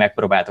ebből ti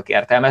megpróbáltok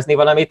értelmezni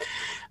valamit.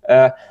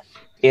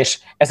 És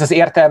ez az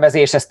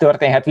értelmezés, ez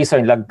történhet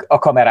viszonylag a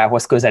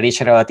kamerához közel is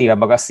relatíve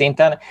magas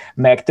szinten,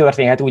 meg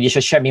történhet úgy is,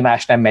 hogy semmi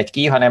más nem megy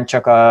ki, hanem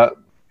csak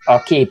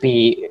a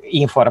képi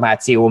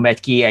információ megy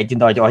ki egy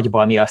nagy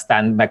agyba, ami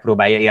aztán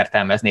megpróbálja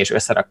értelmezni és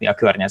összerakni a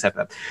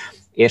környezetet.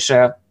 És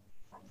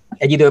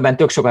egy időben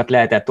tök sokat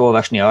lehetett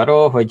olvasni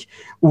arról, hogy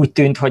úgy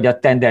tűnt, hogy a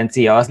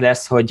tendencia az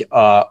lesz, hogy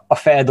a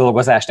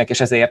feldolgozásnak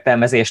és az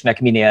értelmezésnek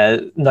minél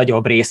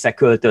nagyobb része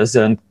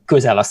költözzön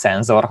közel a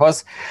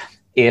szenzorhoz,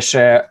 és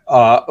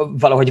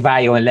valahogy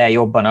váljon le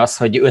jobban az,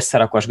 hogy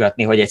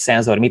összerakosgatni, hogy egy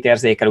szenzor mit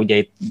érzékel. Ugye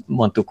itt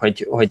mondtuk,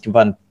 hogy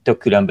van tök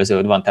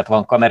különböző, tehát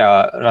van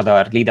kamera,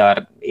 radar,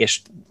 lidar és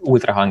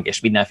ultrahang, és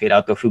mindenféle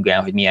attól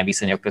függően, hogy milyen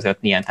viszonyok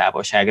között milyen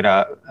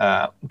távolságra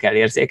kell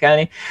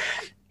érzékelni.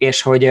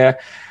 És hogy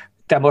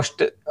te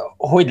most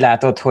hogy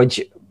látod,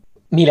 hogy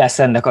mi lesz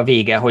ennek a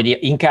vége, hogy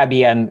inkább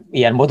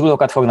ilyen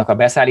modulokat fognak a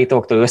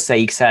beszállítóktól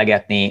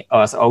összeixelgetni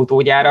az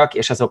autógyárak,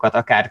 és azokat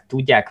akár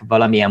tudják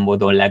valamilyen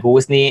módon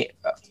legózni,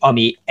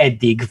 ami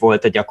eddig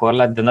volt a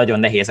gyakorlat, de nagyon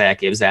nehéz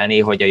elképzelni,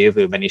 hogy a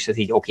jövőben is ez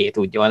így oké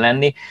tudjon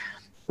lenni,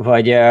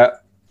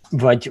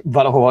 vagy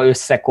valahova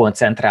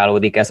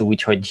összekoncentrálódik ez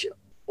úgy, hogy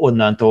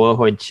onnantól,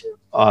 hogy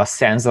a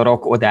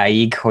szenzorok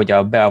odáig, hogy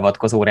a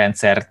beavatkozó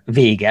rendszer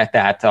vége,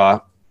 tehát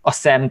a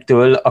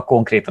szemtől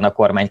konkrétan a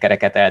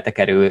kormánykereket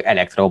eltekerő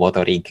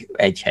elektromotorig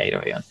egy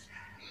helyről jön.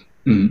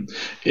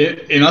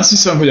 Én azt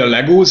hiszem, hogy a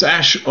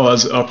legózás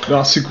az a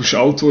klasszikus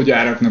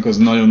autógyáraknak az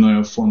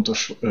nagyon-nagyon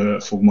fontos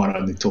fog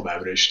maradni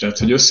továbbra is. Tehát,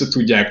 hogy össze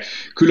tudják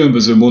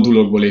különböző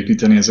modulokból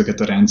építeni ezeket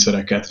a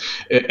rendszereket.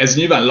 Ez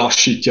nyilván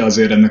lassítja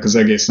azért ennek az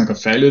egésznek a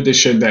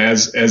fejlődését, de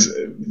ez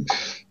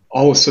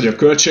ahhoz, hogy a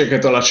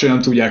költségeket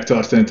alacsonyan tudják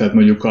tartani, tehát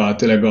mondjuk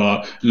tényleg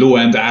a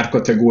low-end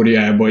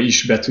árkategóriába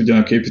is be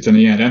tudjanak építeni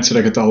ilyen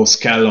rendszereket, ahhoz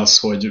kell az,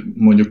 hogy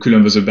mondjuk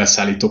különböző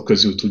beszállítók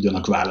közül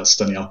tudjanak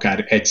választani,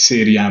 akár egy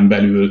szérián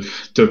belül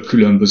több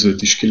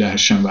különbözőt is ki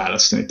lehessen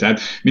választani. Tehát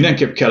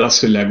mindenképp kell az,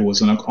 hogy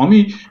legózzanak.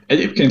 Ami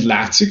egyébként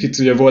látszik, itt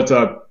ugye volt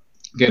a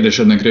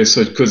kérdésednek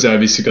része, hogy közel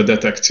viszik a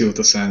detekciót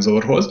a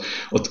szenzorhoz.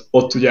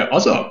 Ott ugye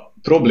az a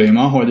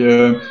probléma, hogy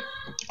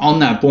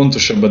annál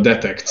pontosabb a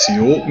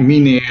detekció,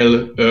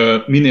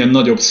 minél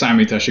nagyobb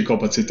számítási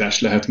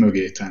kapacitást lehet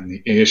mögé tenni.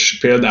 És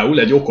például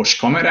egy okos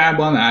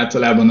kamerában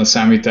általában a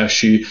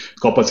számítási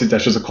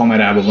kapacitás az a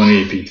kamerában van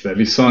építve.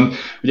 Viszont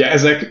ugye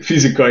ezek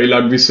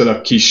fizikailag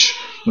viszonylag kis,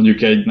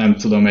 mondjuk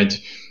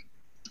egy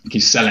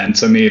kis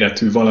szelence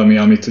méretű valami,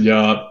 amit ugye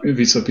a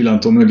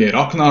visszapillantó mögé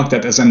raknak,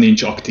 tehát ezen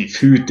nincs aktív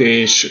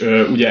hűtés,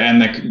 ugye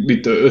ennek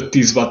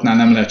 5-10 wattnál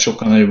nem lehet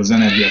sokkal nagyobb az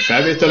energia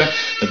felvétele,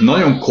 tehát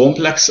nagyon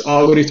komplex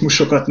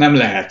algoritmusokat nem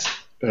lehet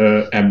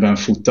ebben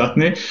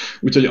futtatni,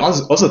 úgyhogy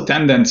az a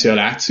tendencia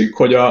látszik,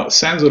 hogy a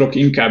szenzorok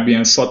inkább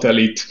ilyen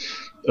szatellit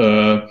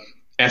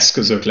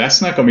eszközök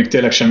lesznek, amik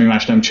tényleg semmi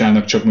más nem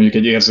csinálnak, csak mondjuk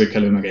egy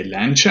érzékelő meg egy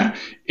lencse,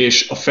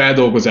 és a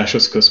feldolgozás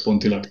az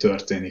központilag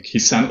történik,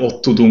 hiszen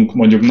ott tudunk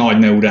mondjuk nagy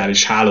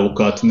neurális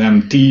hálókat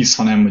nem 10,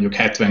 hanem mondjuk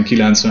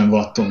 70-90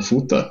 watton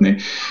futtatni,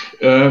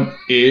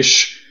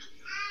 és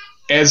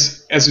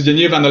ez ugye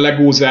nyilván a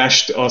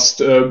legózást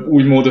azt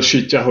úgy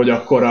módosítja, hogy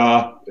akkor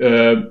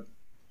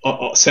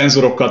a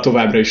szenzorokkal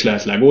továbbra is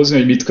lehet legózni,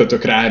 hogy mit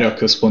kötök rá erre a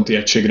központi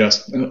egységre,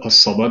 az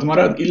szabad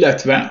marad,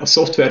 illetve a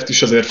szoftvert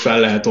is azért fel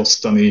lehet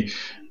osztani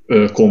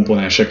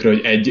komponensekre,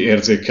 hogy egy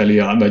érzékeli,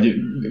 vagy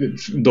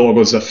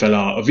dolgozza fel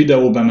a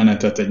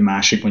videóbemenetet, egy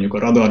másik mondjuk a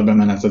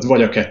radarbemenetet,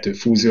 vagy a kettő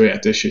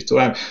fúzióját, és így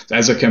tovább. De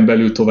ezeken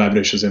belül továbbra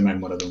is azért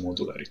megmarad a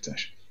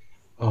modularitás.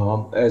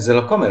 Ezzel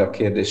a kamera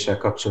kérdéssel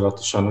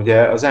kapcsolatosan,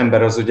 ugye az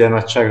ember az ugye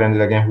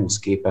nagyságrendileg ilyen 20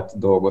 képet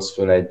dolgoz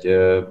föl egy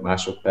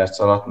másodperc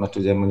alatt, mert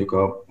ugye mondjuk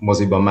a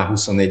moziban már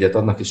 24-et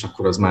adnak, és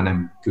akkor az már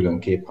nem külön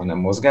kép, hanem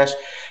mozgás.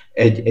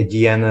 Egy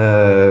ilyen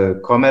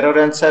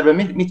kamerarendszerben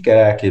mit kell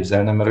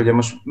elképzelnem? Mert ugye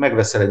most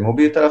megveszel egy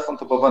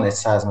mobiltelefont, abban van egy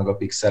 100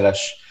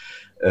 megapixeles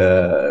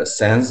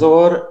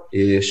szenzor,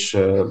 és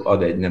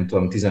ad egy, nem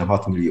tudom,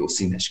 16 millió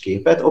színes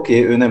képet.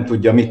 Oké, ő nem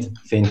tudja, mit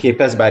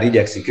fényképez, bár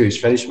igyekszik ő is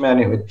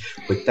felismerni,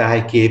 hogy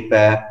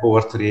tájképe,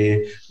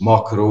 portré,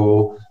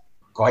 makró,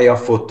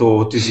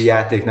 kajafotó,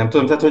 tűzijáték, nem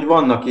tudom. Tehát, hogy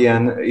vannak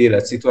ilyen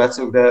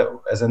életszituációk, de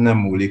ezen nem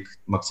múlik,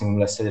 maximum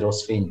lesz egy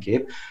rossz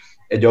fénykép.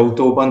 Egy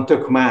autóban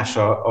tök más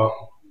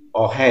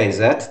a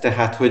helyzet,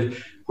 tehát,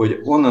 hogy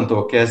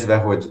onnantól kezdve,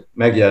 hogy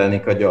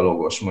megjelenik a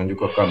gyalogos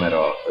mondjuk a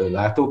kamera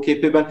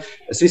látóképében,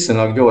 ezt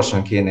viszonylag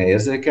gyorsan kéne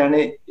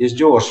érzékelni, és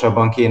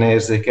gyorsabban kéne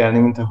érzékelni,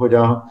 mint ahogy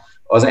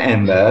az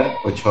ember,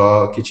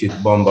 hogyha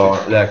kicsit bamba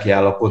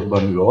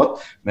lelkiállapotban ül ott,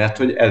 mert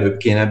hogy előbb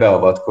kéne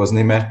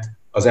beavatkozni, mert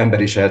az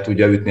ember is el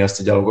tudja ütni azt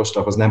a gyalogost,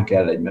 ahhoz nem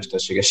kell egy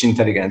mesterséges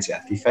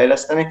intelligenciát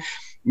kifejleszteni.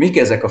 Mik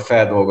ezek a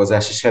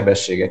feldolgozási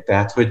sebességek?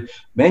 Tehát, hogy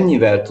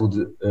mennyivel tud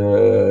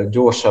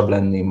gyorsabb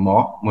lenni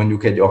ma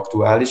mondjuk egy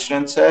aktuális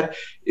rendszer,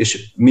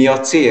 és mi a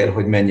cél,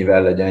 hogy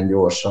mennyivel legyen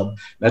gyorsabb?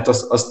 Mert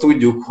azt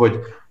tudjuk,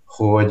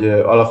 hogy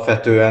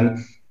alapvetően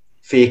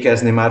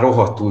fékezni már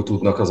rohadtul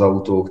tudnak az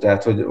autók,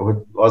 tehát hogy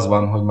az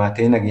van, hogy már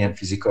tényleg ilyen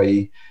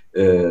fizikai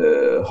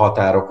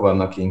határok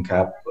vannak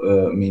inkább,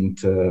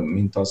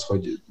 mint az,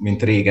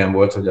 mint régen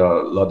volt, hogy a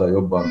Lada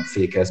jobban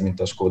fékez, mint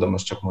a Skoda,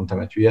 most csak mondtam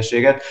egy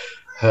hülyeséget.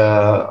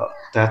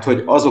 Tehát,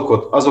 hogy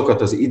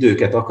azokat az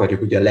időket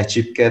akarjuk ugye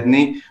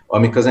lecsipkedni,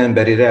 amik az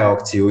emberi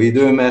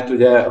reakcióidő, mert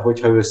ugye,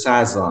 hogyha ő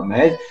 100-zal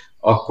megy,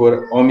 akkor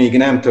amíg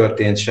nem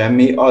történt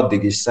semmi,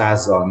 addig is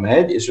 100-zal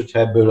megy, és hogyha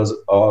ebből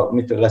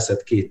mitől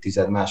leszed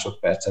 0,2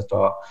 másodpercet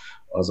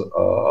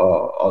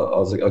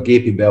a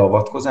gépi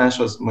beavatkozás,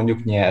 az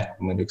mondjuk nyert,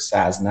 mondjuk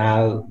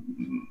 100-nál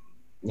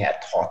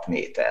nyert 6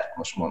 métert,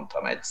 most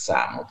mondtam egy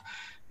számot.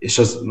 És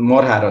az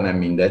marhára nem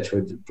mindegy,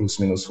 hogy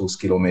plusz-minusz 20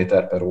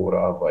 km/h,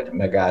 vagy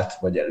megállt,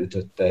 vagy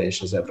elütötte,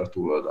 és a zebra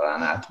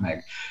túloldalán állt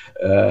meg.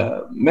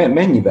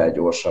 Mennyivel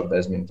gyorsabb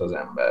ez, mint az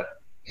ember?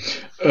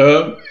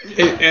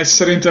 Ez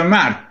szerintem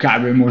már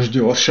kb. Most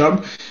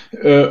gyorsabb.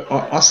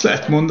 Azt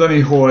lehet mondani,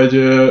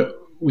 hogy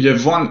ugye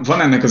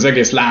van ennek az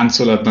egész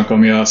láncolatnak,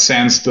 ami a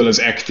Sense-től az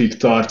Actig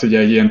tart, ugye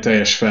egy ilyen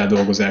teljes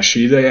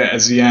feldolgozási ideje,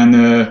 ez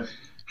ilyen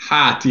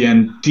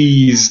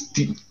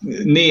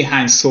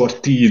néhány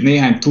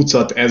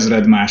tucat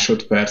ezred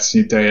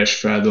másodpercnyi teljes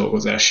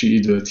feldolgozási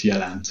időt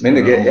jelent.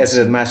 Mindig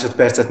ezred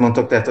másodpercet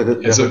mondtok, tehát hogy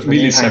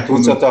néhány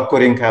tucat,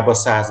 akkor inkább a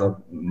század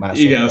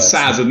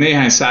másodperc. Igen,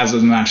 néhány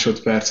század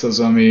másodperc az,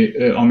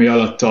 ami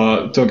alatt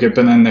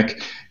tulajdonképpen ennek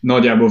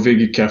nagyjából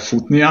végig kell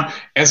futnia.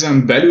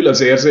 Ezen belül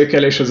az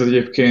érzékelés az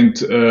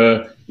egyébként,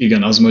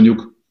 igen, az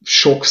mondjuk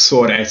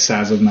sokszor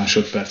 1/100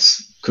 másodperc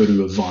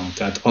körül van.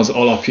 Tehát az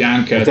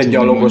alapján kell... egy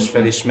gyalogos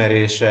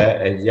felismerése,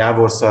 egy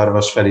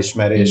jávorszarvas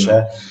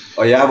felismerése,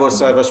 a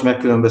jávorszarvas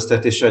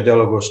megkülönböztetése a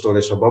gyalogostól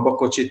és a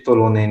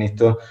babakocsitoló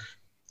nénitől.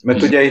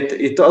 Mert ugye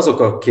itt azok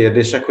a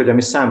kérdések, hogy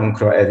ami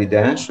számunkra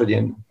evidens,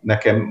 hogy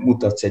nekem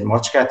mutatsz egy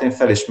macskát, én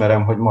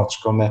felismerem, hogy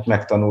macska, mert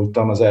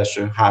megtanultam az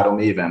első 3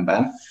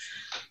 évenben.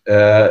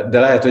 De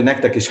lehet, hogy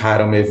nektek is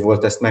 3 év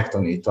volt ezt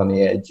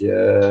megtanítani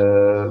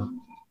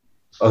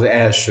az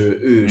első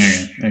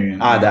ős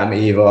Ádám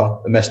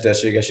Éva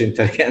mesterséges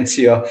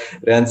intelligencia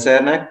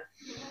rendszernek,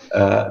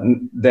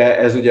 de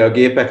ez ugye a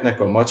gépeknek,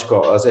 a macska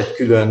az egy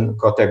külön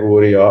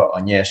kategória, a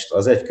nyest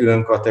az egy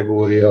külön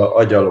kategória,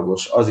 a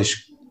gyalogos az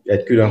is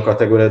egy külön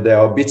kategória, de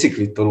a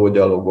biciklitoló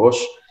gyalogos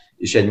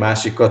is egy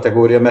másik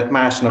kategória, mert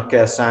másnak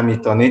kell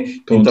számítani,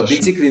 mint a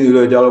biciklin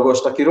ülő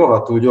gyalogost, aki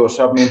rohadtul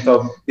gyorsabb, mint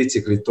a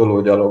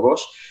biciklitoló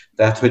gyalogos.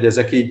 Tehát, hogy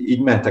ezek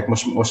így mentek.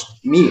 Most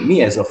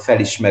mi ez a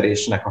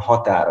felismerésnek a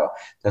határa?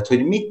 Tehát,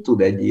 hogy mit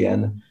tud egy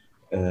ilyen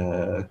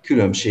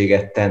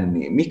különbséget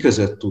tenni? Mi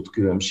között tud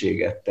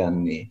különbséget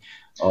tenni?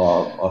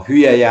 A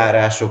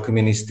hülyejárások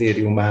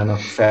minisztériumának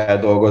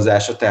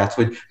feldolgozása, tehát,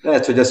 hogy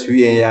lehet, hogy az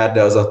hülyén jár,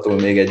 de az attól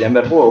még egy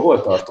ember.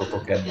 Hol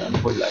tartotok ebben?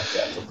 Hogy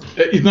látjátok?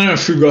 Itt nagyon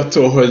függ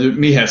attól, hogy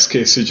mihez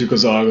készítjük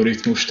az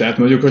algoritmust. Tehát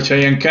mondjuk, hogyha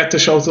ilyen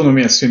kettes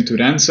autonómia szintű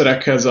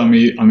rendszerekhez,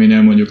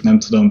 aminél mondjuk nem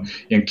tudom,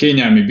 ilyen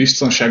kényelmi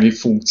biztonsági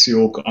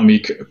funkciók,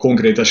 amik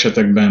konkrét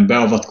esetekben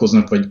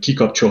beavatkoznak, vagy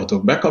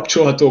kikapcsolhatók,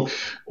 bekapcsolhatók,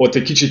 ott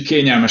egy kicsit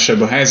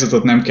kényelmesebb a helyzet,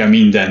 ott nem kell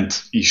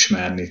mindent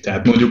ismerni.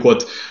 Tehát mondjuk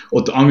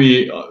ott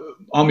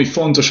ami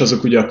fontos,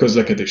 azok ugye a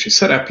közlekedési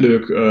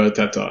szereplők,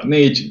 tehát a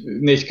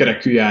négy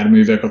kerekű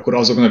járművek, akkor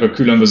azoknak a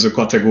különböző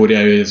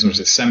kategóriája, hogy ez most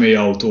egy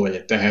személyautó, vagy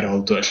egy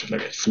teherautó, esetleg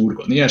egy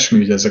furgon, ilyesmi,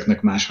 hogy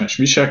ezeknek más-más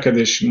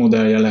viselkedési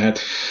modellje lehet.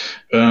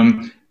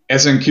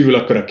 Ezen kívül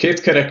akkor a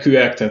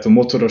kétkerekűek, tehát a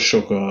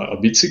motorosok, a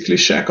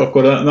biciklisek,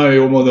 akkor nagyon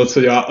jól mondod,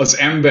 hogy az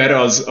ember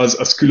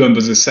az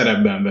különböző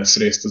szerepben vesz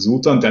részt az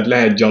úton, tehát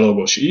lehet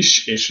gyalogos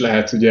is, és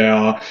lehet ugye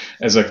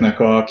ezeknek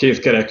a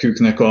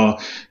kétkerekűknek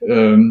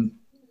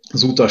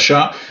az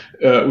utasa,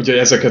 úgyhogy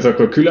ezeket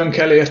akkor külön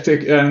kell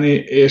értékelni,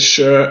 és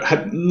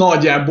hát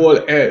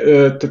nagyjából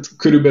tehát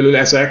körülbelül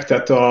ezek,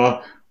 tehát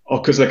a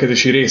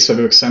közlekedési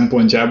résztvevők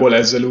szempontjából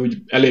ezzel úgy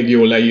elég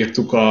jól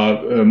leírtuk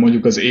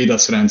mondjuk az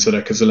ADAS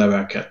rendszerekhez, a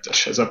Level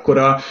 2-eshez. Akkor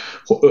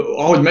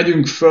ahogy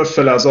megyünk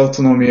fölfele az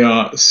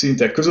autonómia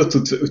szintek között,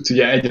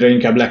 ugye egyre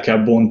inkább le kell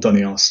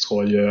bontani azt,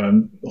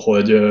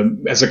 hogy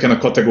ezeken a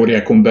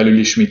kategóriákon belül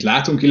is mit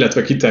látunk,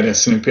 illetve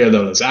kiterjeszteni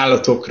például az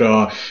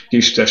állatokra,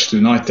 kistestű,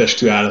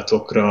 nagytestű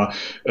állatokra.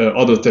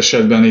 Adott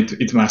esetben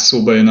itt már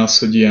szóba jön az,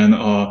 hogy ilyen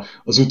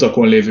az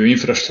utakon lévő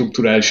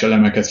infrastrukturális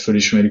elemeket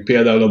fölismerik,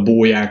 például a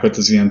bójákat,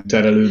 az ilyen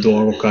terelő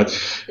dolgokat.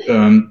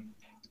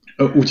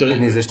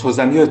 Nézést,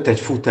 hozzám jött egy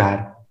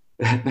futár.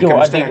 Nekem jó,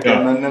 addig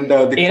kell mennem, de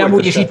addig én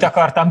amúgy is itt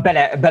akartam,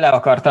 bele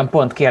akartam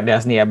pont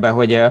kérdezni ebbe,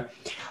 hogy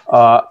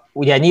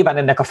ugye nyilván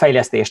ennek a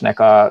fejlesztésnek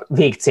a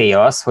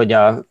végcélja az, hogy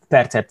a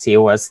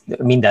percepció az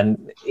minden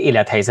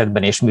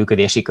élethelyzetben és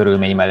működési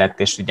körülmény mellett,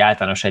 és úgy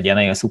általános egy ilyen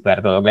nagyon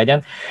szuper dolog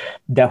legyen,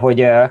 de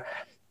hogy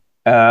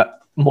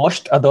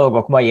most a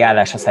dolgok mai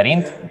állása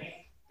szerint,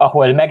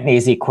 ahol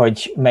megnézik,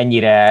 hogy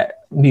mennyire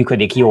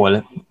működik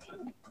jól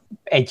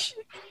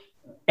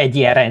egy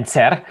ilyen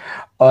rendszer,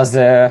 az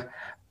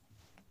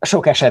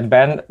sok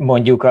esetben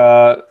mondjuk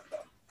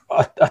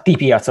a ti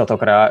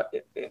piacotokra,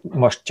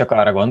 most csak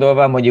arra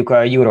gondolva, mondjuk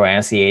a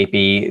Euro-NCAP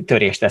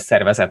törésteszt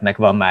szervezetnek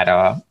van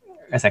már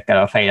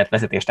ezekkel a fejlett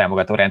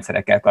vezetéstámogató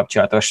rendszerekkel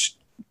kapcsolatos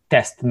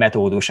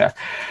tesztmetódusa.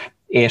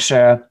 És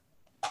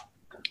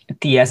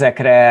ti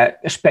ezekre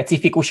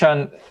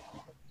specifikusan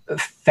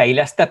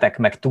fejlesztetek,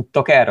 meg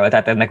tudtok erről?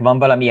 Tehát ennek van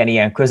valamilyen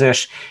ilyen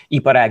közös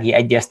iparági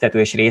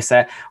egyeztetős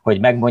része, hogy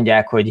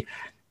megmondják, hogy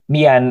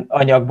milyen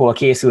anyagból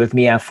készült,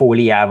 milyen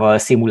fóliával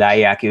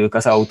szimulálják ők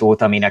az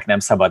autót, aminek nem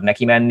szabad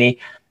neki menni,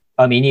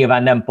 ami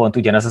nyilván nem pont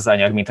ugyanaz az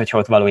anyag, mint hogyha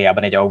ott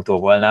valójában egy autó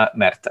volna,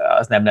 mert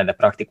az nem lenne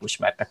praktikus,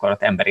 mert akkor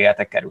ott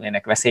emberéletek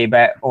kerülnének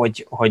veszélybe,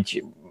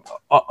 hogy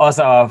az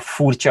a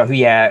furcsa,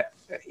 hülye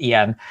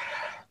ilyen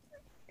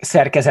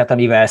szerkezet,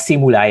 amivel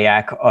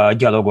szimulálják a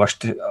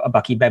gyalogost,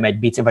 aki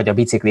bemegy, vagy a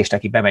biciklist,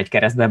 aki bemegy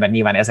keresztbe, mert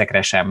nyilván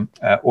ezekre sem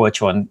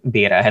olcsón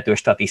bérelhető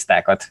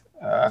statisztákat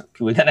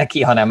küldenek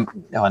ki,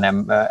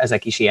 hanem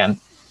ezek is ilyen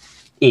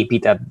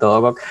épített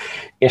dolgok,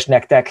 és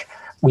nektek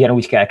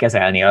ugyanúgy kell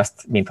kezelni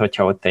azt, mint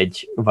hogyha ott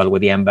egy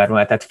valódi ember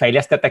van. Tehát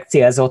fejlesztetek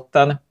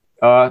célzottan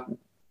a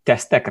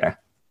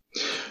tesztekre?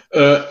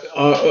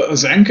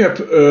 Az NCAP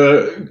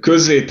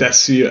közzé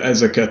teszi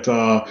ezeket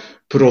a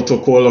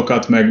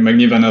protokollokat, meg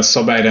nyilván a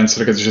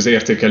szabályrendszereket és az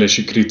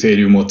értékelési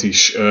kritériumot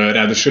is.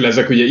 Ráadásul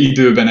ezek ugye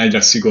időben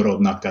egyre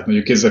szigorodnak, tehát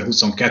mondjuk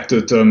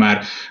 2022-től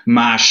már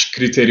más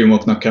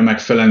kritériumoknak kell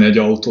megfelelni egy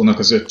autónak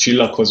az 5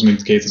 csillaghoz,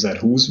 mint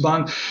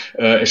 2020-ban,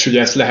 és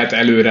ugye ezt lehet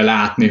előre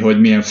látni, hogy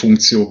milyen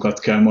funkciókat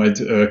kell majd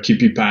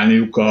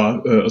kipipálniuk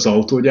az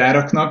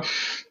autógyáraknak.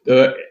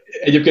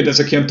 Egyébként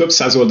ezek ilyen több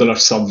száz oldalas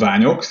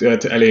szabványok,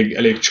 tehát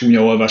elég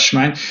csúnya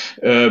olvasmány,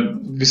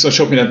 viszont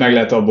sok mindent meg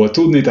lehet abból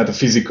tudni, tehát a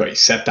fizikai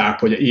setup,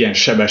 hogy ilyen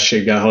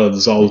sebességgel halad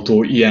az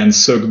autó, ilyen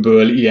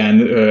szögből,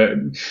 ilyen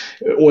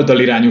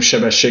oldalirányú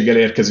sebességgel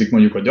érkezik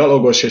mondjuk a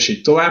gyalogos, és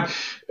így tovább.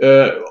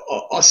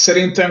 Azt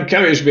szerintem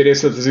kevésbé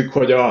részletezik,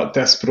 hogy a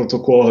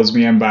tesztprotokollhoz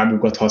milyen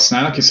bábukat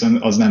használnak, hiszen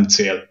az nem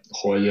cél,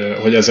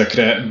 hogy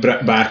ezekre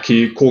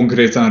bárki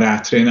konkrétan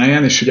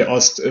rátréneljen, és ugye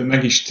azt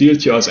meg is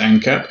tiltja az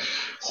NCAP,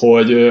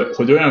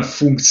 hogy olyan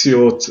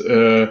funkciót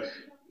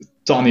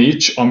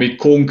taníts, ami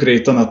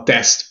konkrétan a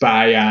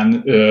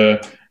tesztpályán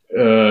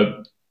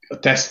a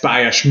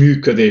tesztpályás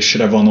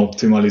működésre van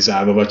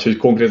optimalizálva, vagy hogy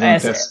konkrétan a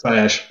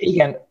tesztpályás...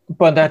 Igen,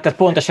 tehát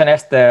pontosan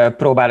ezt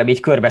próbálom így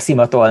körbe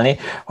szimatolni,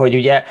 hogy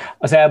ugye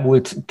az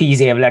elmúlt 10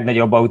 év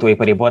legnagyobb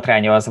autóipari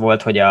botránya az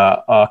volt, hogy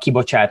a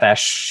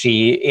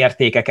kibocsátási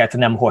értékeket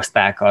nem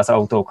hozták az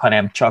autók,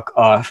 hanem csak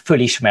a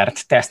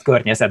fölismert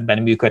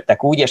tesztkörnyezetben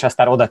működtek úgy, és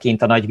aztán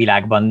odakint a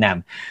nagyvilágban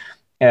nem.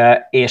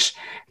 És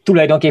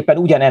tulajdonképpen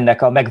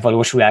ugyanennek a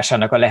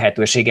megvalósulásának a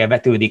lehetősége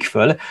vetődik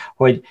föl,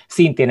 hogy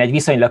szintén egy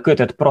viszonylag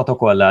kötött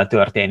protokollal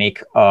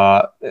történik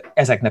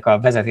ezeknek a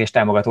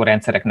vezetéstámogató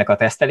rendszereknek a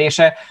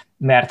tesztelése,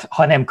 mert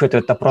ha nem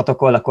kötött a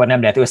protokoll, akkor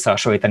nem lehet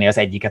összehasonlítani az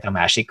egyiket a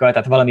másikkal,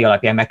 tehát valami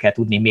alapján meg kell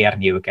tudni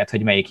mérni őket,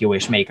 hogy melyik jó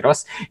és melyik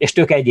rossz, és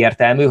tök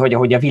egyértelmű, hogy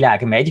ahogy a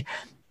világ megy,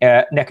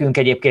 nekünk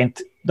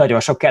egyébként nagyon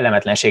sok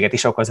kellemetlenséget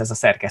is okoz ez a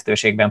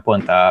szerkesztőségben,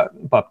 pont a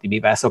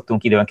PapTV-vel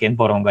szoktunk időnként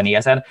borongani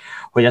ezen,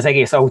 hogy az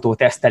egész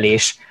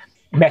autótesztelés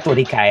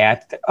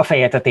metodikáját a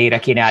feje tetejére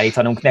kéne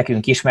állítanunk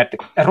nekünk is, mert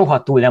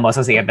rohadtul nem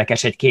az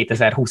érdekes egy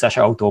 2020-as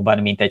autóban,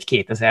 mint egy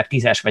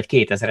 2010-es vagy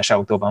 2000-es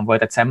autóban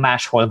volt, egyszerűen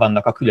máshol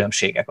vannak a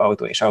különbségek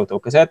autó és autó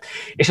között,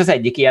 és az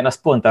egyik ilyen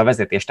az pont a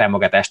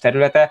vezetéstámogatás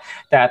területe,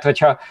 tehát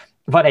hogyha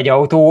van egy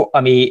autó,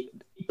 ami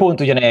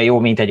pont ugyanolyan jó,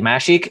 mint egy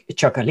másik,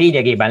 csak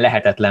lényegében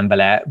lehetetlen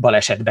vele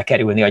balesetbe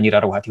kerülni, annyira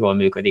rohadt jól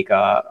működik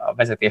a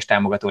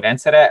vezetéstámogató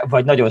rendszere,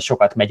 vagy nagyon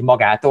sokat megy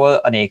magától,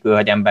 anélkül,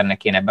 hogy embernek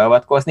kéne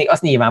beavatkozni, az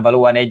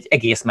nyilvánvalóan egy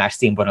egész más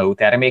színvonalú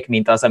termék,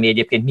 mint az, ami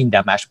egyébként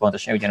minden más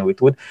pontosan ugyanúgy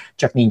tud,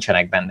 csak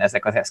nincsenek benne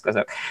ezek az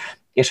eszközök.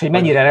 És hogy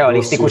mennyire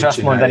realisztikus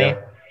azt mondani,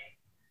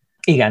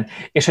 Igen,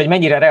 és hogy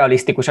mennyire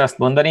realisztikus azt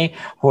mondani,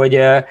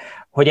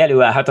 hogy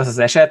előállhat az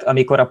eset,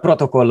 amikor a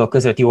protokollok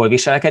között jól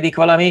viselkedik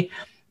valami,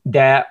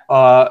 de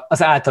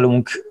az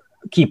általunk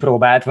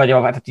kipróbált,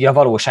 vagy a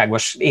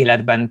valóságos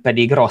életben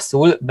pedig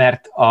rosszul,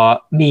 mert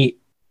a mi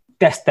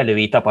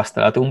tesztelői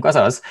tapasztalatunk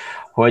az,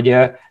 hogy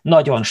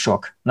nagyon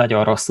sok,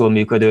 nagyon rosszul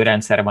működő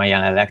rendszer van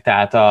jelenleg.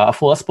 Tehát a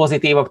false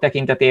pozitívok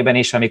tekintetében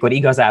is, amikor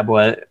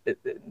igazából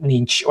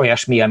nincs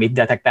olyasmi, amit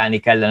detektálni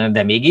kellene,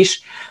 de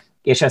mégis,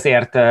 és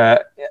ezért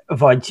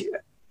vagy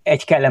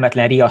egy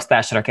kellemetlen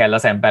riasztásra kell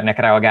az embernek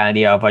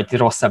reagálnia, vagy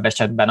rosszabb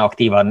esetben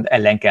aktívan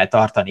ellen kell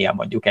tartania,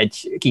 mondjuk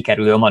egy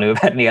kikerülő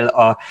manővernél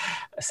a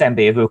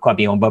szembejövő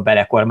kamionba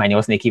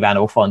belekormányozni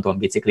kívánó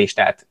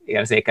fantombiciklistát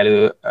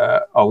érzékelő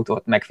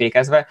autót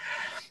megfékezve.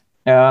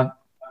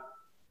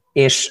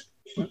 És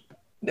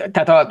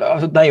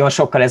tehát nagyon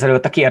sokkal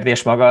ezelőtt a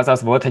kérdés maga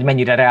az volt, hogy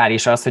mennyire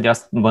reális az, hogy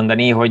azt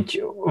mondani,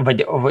 vagy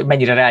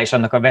mennyire reális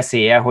annak a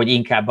veszélye, hogy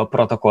inkább a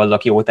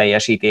protokollok jó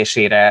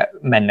teljesítésére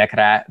mennek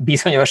rá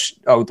bizonyos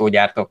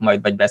autógyártók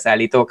majd, vagy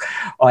beszállítók,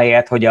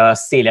 ahelyett, hogy a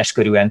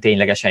széleskörűen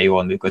ténylegesen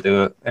jól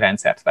működő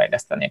rendszert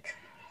fejlesztenék.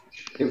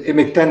 Én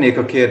még tennék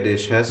a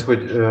kérdéshez,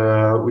 hogy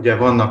ugye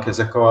vannak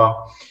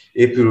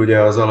épül ugye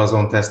az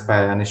Alazon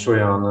tesztpályán is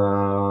olyan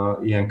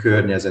ilyen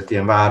környezet,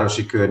 ilyen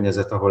városi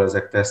környezet, ahol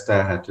ezek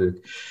tesztelhetők.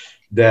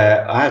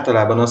 De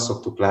általában azt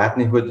szoktuk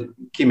látni, hogy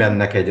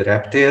kimennek egy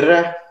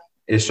reptérre,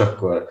 és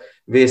akkor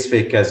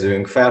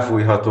vészfékezünk,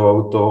 felfújható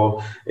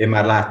autó. Én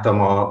már láttam,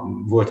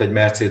 volt egy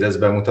Mercedes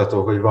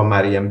bemutató, hogy van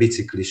már ilyen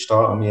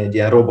biciklista, ami egy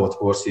ilyen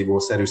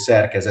robotporszívószerű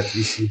szerkezet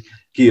viszi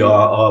ki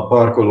a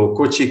parkoló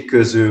kocsik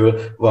közül,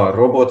 van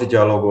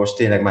robotgyalogos,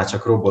 tényleg már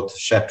csak robot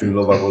seprű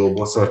lovagoló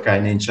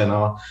boszorkány nincsen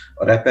a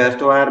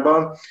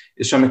repertoárban,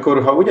 és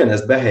ha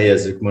ugyanezt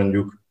behelyezzük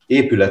mondjuk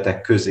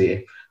épületek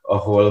közé,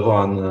 ahol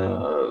van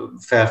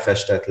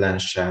felfestetlen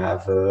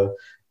sáv,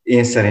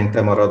 én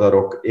szerintem a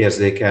radarok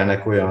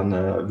érzékelnek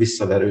olyan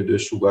visszaverődő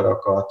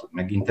sugarakat,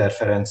 meg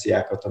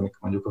interferenciákat, amik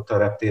mondjuk ott a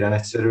reptéren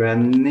egyszerűen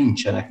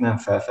nincsenek, nem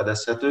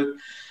felfedezhetők,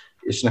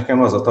 és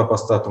nekem az a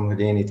tapasztalatom, hogy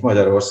én itt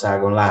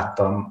Magyarországon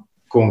láttam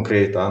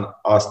konkrétan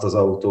azt az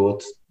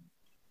autót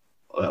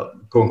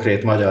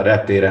konkrét magyar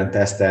reptéren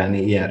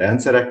tesztelni ilyen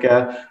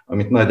rendszerekkel,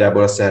 amit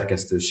nagyjából a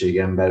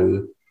szerkesztőségen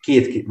belül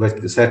vagy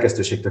a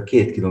szerkesztőségtől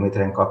 2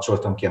 kilométeren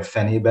kapcsoltam ki a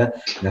fenébe,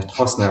 mert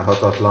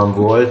használhatatlan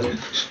volt,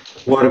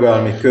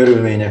 forgalmi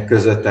körülmények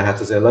között, tehát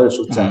azért Lajos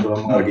utcától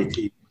a Margit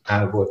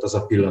hídnál volt az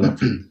a pillanat,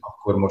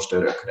 akkor most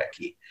örökre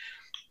ki.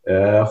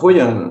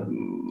 Hogyan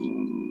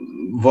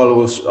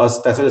valós,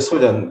 tehát hogy ezt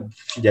hogyan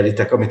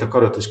figyelitek, amit a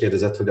Karott is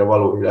kérdezett, hogy a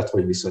való élet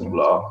hogy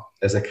viszonyul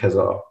ezekhez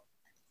a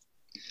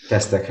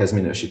tesztekhez,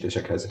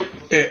 minősítésekhez?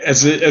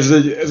 Ez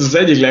az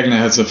egyik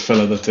legnehezebb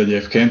feladat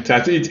egyébként.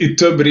 Tehát itt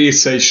több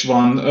része is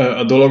van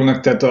a dolognak,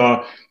 tehát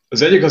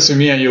az egyik az, hogy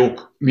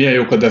milyen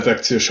jók a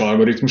detekciós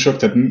algoritmusok,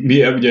 tehát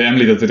ugye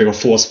említettétek a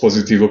false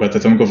pozitívokat,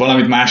 tehát amikor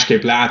valamit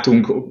másképp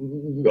látunk,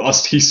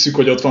 azt hisszük,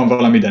 hogy ott van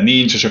valami, de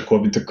nincs, és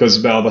akkor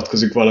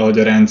közbeavatkozik valahogy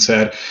a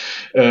rendszer.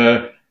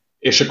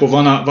 És akkor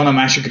van a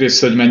másik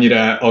része, hogy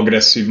mennyire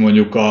agresszív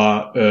mondjuk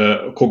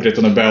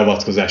konkrétan a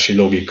beavatkozási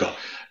logika.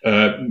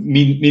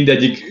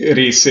 Mindegyik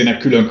részének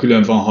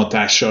külön-külön van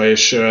hatása,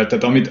 és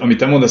tehát amit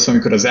te mondasz,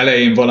 amikor az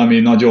elején valami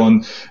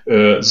nagyon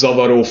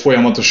zavaró,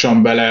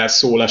 folyamatosan bele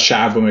szól a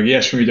sávba, meg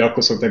ilyesmi, ugye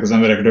akkor szokták az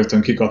emberek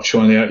rögtön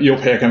kikapcsolni. A jobb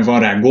helyeken van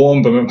rá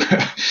gomb,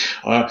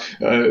 a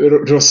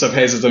rosszabb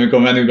helyzet, amikor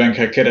a menüben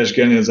kell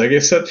keresgélni az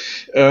egészet.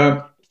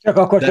 Csak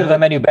akkor tudod a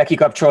menübe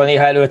kikapcsolni,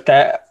 ha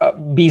előtte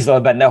bízol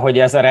benne, hogy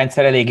ez a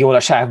rendszer elég jól a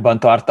sávban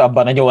tart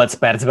abban a 8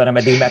 percben,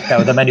 ameddig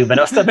megtalálod a menüben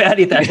azt a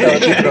beállítást, ahol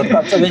ki tudod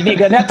kapcsolni, hogy még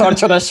ne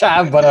tartson a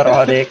sávban a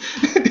rohadék.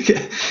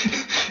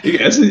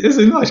 Igen, ez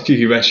egy nagy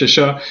kihívás,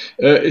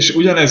 és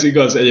ugyanez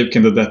igaz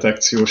egyébként a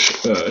detekciós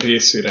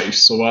részére is,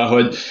 szóval,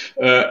 hogy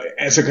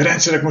ezek a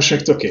rendszerek most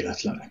meg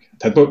tökéletlenek.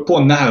 Tehát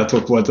pont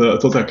nálatok volt, a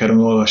Totalcaron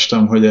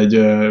olvastam, hogy egy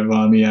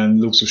valamilyen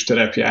luxus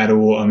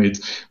terepjáró, amit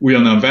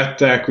újonnan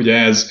vettek, ugye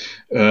ez,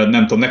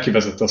 nem tudom, neki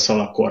vezette a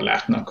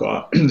szalagkorlátnak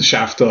a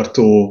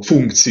sávtartó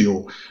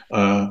funkció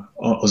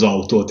az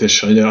autót, és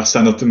hogy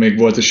aztán ott még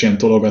volt is ilyen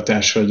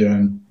tologatás, hogy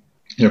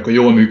akkor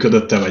jól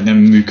működött-e, vagy nem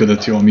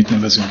működött jól, mit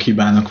nevezünk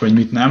hibának, vagy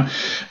mit nem.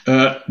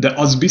 De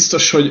az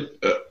biztos, hogy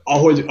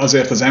ahogy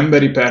azért az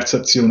emberi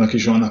percepciónak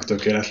is vannak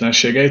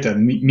tökéletlenségei, tehát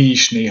mi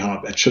is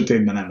néha egy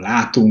sötétben nem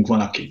látunk, van,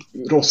 aki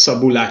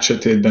rosszabbul lát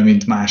sötétben,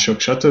 mint mások,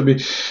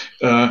 stb.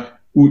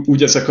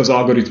 Úgy ezek az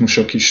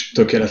algoritmusok is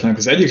tökéletlenek.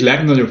 Az egyik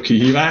legnagyobb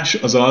kihívás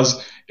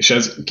az, és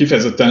ez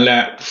kifejezetten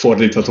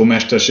lefordítható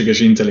mesterséges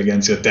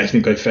intelligencia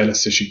technikai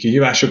fejlesztési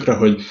kihívásokra,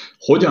 hogy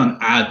hogyan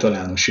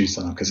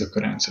általánosítanak ezek a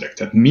rendszerek.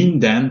 Tehát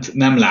mindent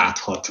nem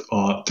láthat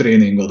a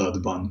tréning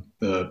adatban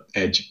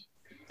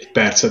egy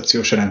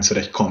percepciós rendszer,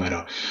 egy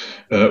kamera.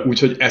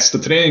 Úgyhogy ezt a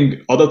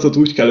tréning adatot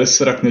úgy kell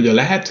összerakni, hogy a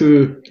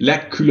lehető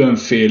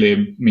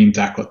legkülönfélébb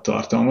mintákat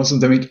tartalmazon,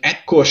 de még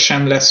ekkor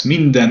sem lesz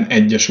minden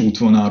egyes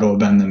útvonalról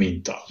benne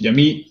minta. Ugye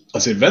mi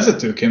azért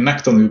vezetőként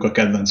megtanuljuk a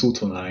kedvenc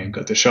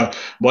útvonalainkat, és a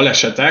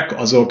balesetek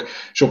azok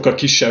sokkal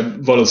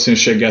kisebb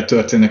valószínűséggel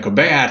történnek a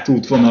bejárt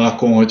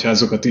útvonalakon, hogyha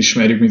azokat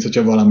ismerjük, mint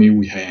hogyha valami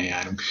új helyen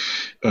járunk.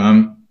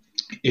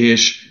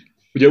 És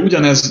ugye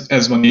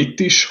ugyanez van itt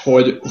is,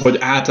 hogy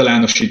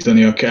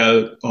általánosítania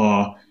kell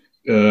a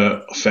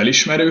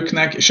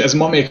felismerőknek, és ez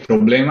ma még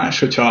problémás,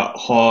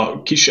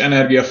 hogyha kis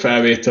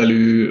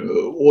energiafelvételű,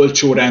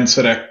 olcsó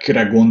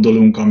rendszerekre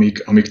gondolunk,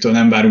 amiktől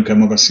nem várunk el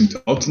magas szintű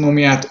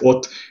autonómiát,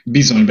 ott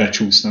bizony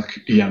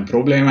becsúsznak ilyen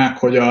problémák,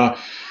 hogy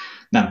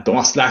nem tudom,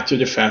 azt látja,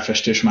 hogy a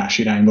felfestés más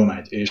irányba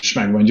megy, és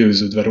meg van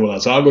győződve róla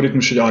az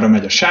algoritmus, hogy arra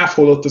megy a sáv,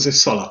 holott ez egy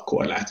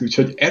szalagkorlát.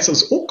 Úgyhogy ez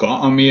az oka,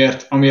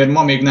 amiért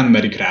ma még nem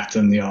merik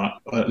rátenni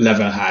a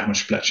level 3-as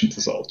plecsint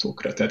az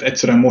autókra. Tehát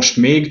egyszerűen most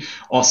még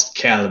azt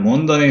kell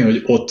mondani,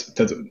 hogy ott,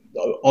 tehát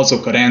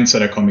azok a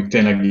rendszerek, amik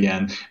tényleg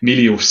ilyen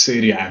milliós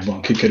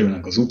szériákban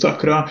kikerülnek az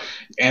utakra,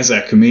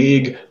 ezek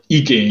még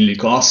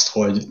igénylik azt,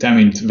 hogy te,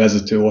 mint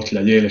vezető ott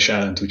legyél, és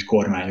ellen tudj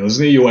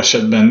kormányozni. Jó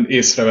esetben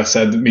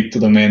észreveszed, mit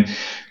tudom én,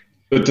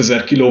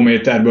 5000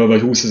 kilométerből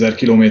vagy 20 000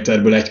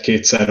 kilométerből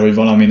egy-kétszer, hogy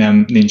valami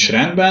nincs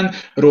rendben.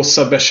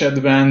 Rosszabb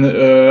esetben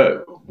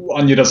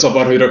annyira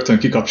zavar, hogy rögtön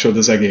kikapcsolod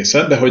az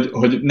egészet, de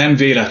hogy nem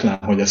véletlen,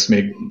 hogy ezt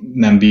még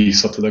nem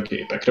bízhatod a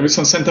gépekre.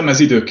 Viszont szerintem ez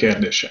idő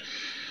kérdése.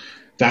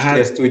 Tehát...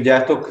 Ezt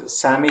tudjátok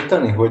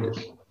számítani?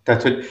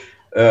 Tehát, hogy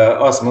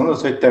azt mondod,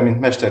 hogy te, mint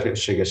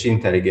mesterséges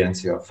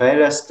intelligencia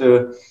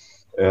fejlesztő,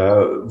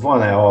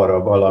 van-e arra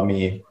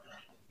valami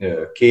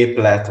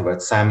képlet vagy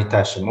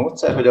számítási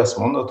módszer, hogy azt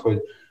mondod, hogy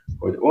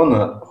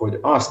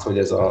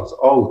ez az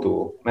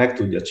autó meg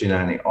tudja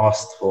csinálni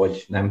azt,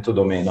 hogy nem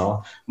tudom én, a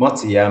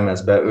maci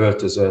jelmezbe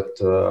öltözött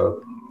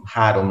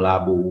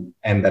háromlábú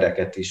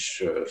embereket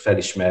is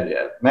felismerje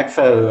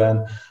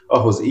megfelelően,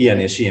 ahhoz ilyen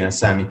és ilyen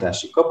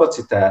számítási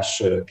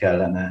kapacitás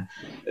kellene,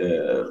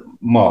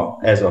 ma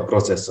ez a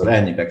processzor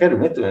ennyibe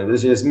kerül,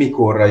 és ez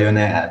mikorra jön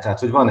el? Tehát,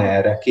 hogy van-e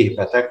erre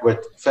képetek, vagy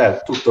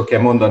fel tudtok-e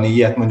mondani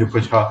ilyet, mondjuk,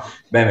 hogyha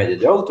bemegy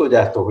egy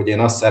autógyártó, hogy én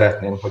azt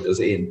szeretném, hogy az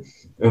én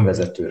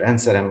önvezető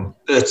rendszerem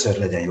 5-ször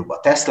legyen jobb a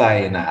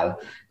Tesláénál,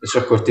 és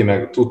akkor ti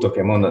meg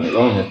tudtok-e mondani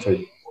valamit, hogy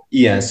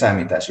ilyen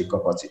számítási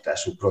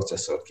kapacitású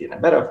processzort kéne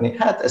berakni.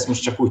 Hát ezt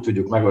most csak úgy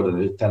tudjuk megoldani,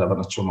 hogy tele van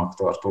a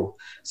csomagtartó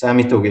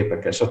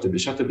számítógépekkel,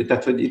 stb.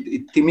 Tehát, hogy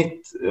itt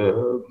ti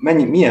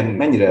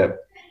mennyire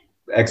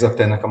exakt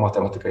ennek a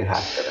matematikai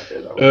háttere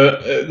például?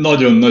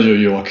 Nagyon-nagyon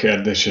jó a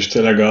kérdés, és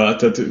tényleg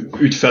tehát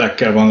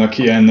ügyfelekkel vannak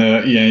ilyen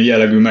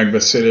jellegű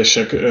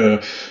megbeszélések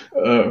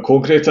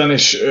konkrétan,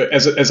 és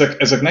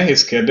ezek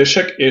nehéz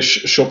kérdések,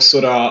 és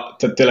sokszor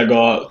tehát tényleg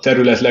a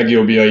terület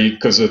legjobbjai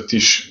között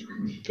is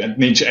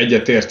nincs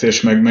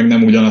egyetértés, meg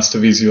nem ugyanazt a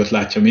víziót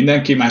látja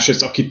mindenki.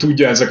 Másrészt, aki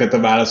tudja ezeket a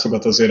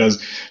válaszokat, azért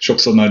az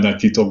sokszor nagy-nagy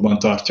titokban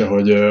tartja,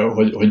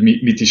 hogy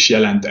mit is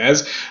jelent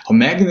ez. Ha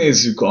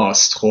megnézzük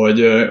azt,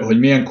 hogy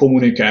milyen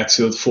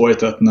kommunikációt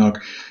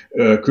folytatnak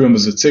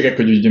különböző cégek,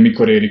 hogy ugye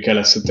mikor érik el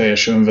ezt a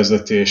teljes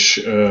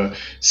önvezetés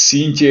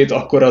szintjét,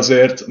 akkor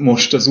azért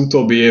most az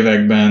utóbbi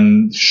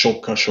években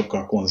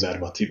sokkal-sokkal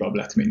konzervatívabb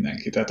lett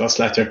mindenki. Tehát azt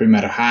látják, hogy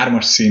már a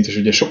 3-as szint, és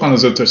ugye sokan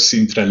az 5-ös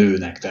szintre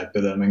lőnek, tehát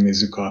például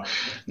megnézzük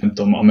nem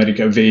tudom,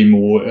 Amerikai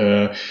Waymo,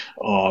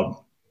 a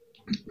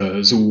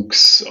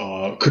Zoox,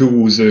 a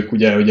Cruise, ők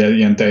ugye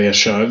ilyen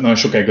nagyon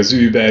sokáig az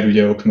Uber,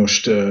 ugye ők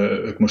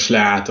most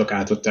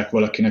átadták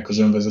valakinek az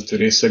önvezető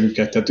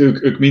részlegüket, tehát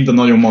ők mind a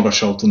nagyon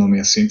magas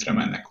autonómia szintre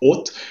mennek.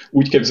 Ott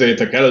úgy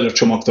képzeljétek el, hogy a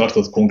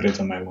csomagtartót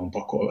konkrétan meg van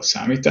pakolva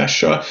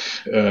számítással,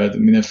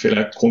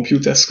 mindenféle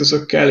compute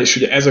eszközökkel, és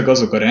ugye ezek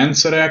azok a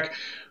rendszerek,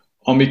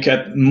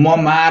 amiket ma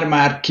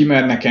már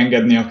kimernek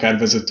engedni akár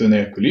vezető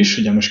nélkül is.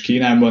 Ugye most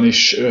Kínában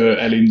is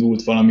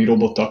elindult valami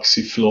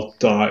robotaxi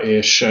flotta,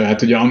 és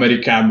hát ugye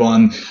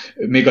Amerikában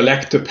még a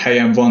legtöbb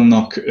helyen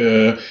vannak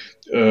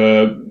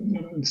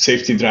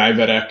safety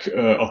driverek,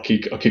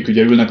 akik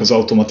ugye ülnek az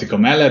automatika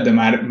mellett, de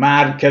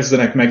már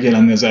kezdenek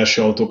megjelenni az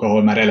első autók,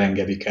 ahol már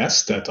elengedik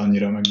ezt, tehát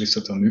annyira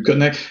megbízhatóan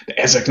működnek, de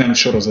ezek nem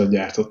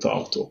sorozatgyártott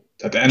autók.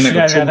 Tehát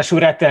ráadásul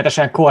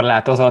rettenetesen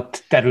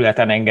korlátozott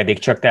területen engedik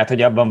csak, tehát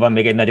hogy abban van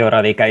még egy nagyon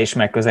radikális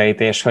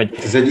megközelítés, hogy...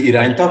 Ez egy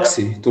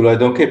iránytaxi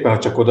tulajdonképpen, ha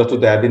csak oda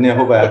tud elvinni,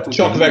 ahová el tud.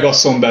 Csak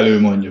Vegason belül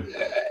mondjuk.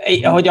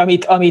 Hogy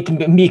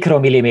amit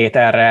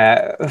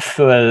mikromilliméterre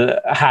föl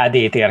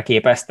HD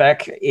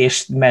térképeztek,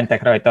 és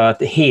mentek rajta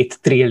 7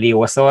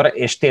 trilliószor,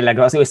 és tényleg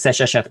az összes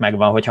eset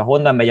megvan, hogyha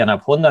honnan megy a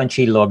nap, honnan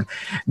csillog,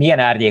 milyen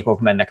árnyékok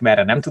mennek,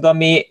 merre nem tudom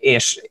mi,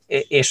 és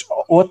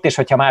ott, és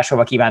hogyha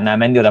máshova kívánnál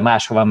menni, oda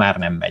máshova már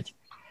nem megy.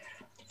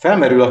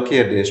 Felmerül a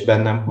kérdés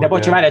bennem, de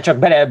bocs, várj, csak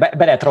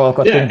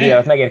beletrollkodtunk,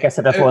 mielőtt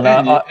megérkezhetett volna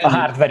a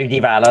hardware ügyi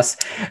válasz.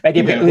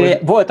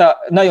 Egyébként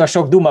nagyon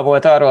sok duma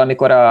volt arról,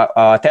 amikor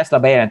a Tesla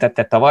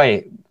bejelentette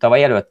tavaly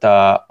előtt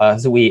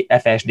az új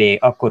FSD,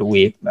 akkor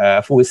új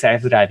Full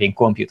Self-Driving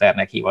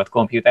Computernek hívott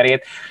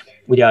komputerét,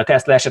 ugye a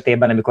Tesla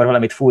esetében, amikor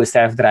valamit full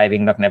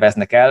self-drivingnak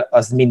neveznek el,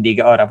 az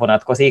mindig arra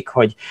vonatkozik,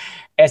 hogy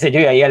ez egy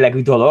olyan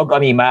jellegű dolog,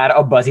 ami már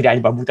abba az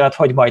irányba mutat,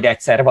 hogy majd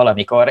egyszer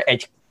valamikor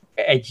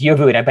egy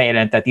jövőre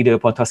bejelentett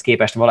időponthoz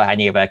képest valahány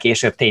évvel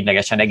később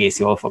ténylegesen egész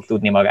jól fog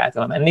tudni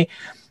magától menni.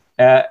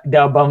 De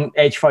abban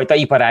egyfajta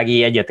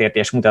iparági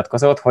egyetértés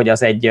mutatkozott, hogy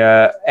az egy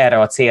erre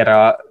a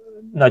célra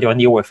nagyon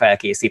jól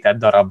felkészített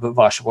darab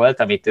vas volt,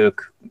 amit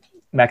ők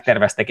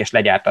megterveztek és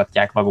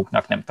legyártatják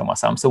maguknak, nem tudom, a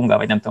Samsunggal,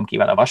 vagy nem tudom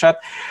kivel a vasat,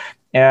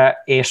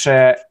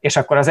 és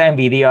akkor az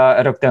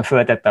Nvidia rögtön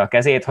föltette a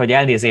kezét, hogy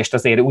elnézést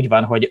azért úgy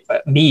van, hogy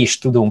mi is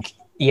tudunk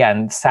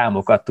ilyen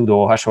számokat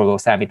tudó hasonló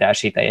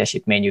számítási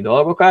teljesítményű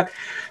dolgokat.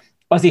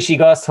 Az is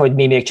igaz, hogy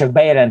mi még csak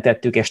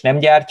bejelentettük és nem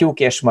gyártjuk,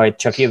 és majd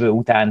csak jövő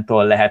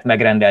utántól lehet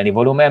megrendelni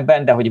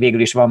volumenben, de hogy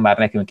végül is van már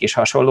nekünk is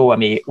hasonló,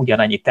 ami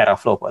ugyanannyi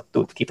teraflopot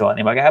tud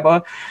kitolni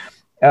magából.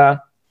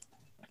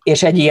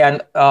 És egy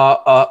ilyen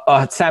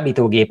a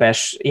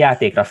számítógépes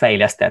játékra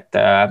fejlesztett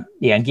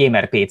ilyen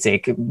gamer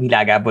PC-k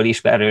világából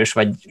ismerős,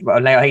 vagy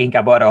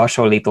leginkább arra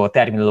hasonlító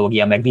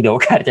terminológia, meg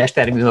videókártyás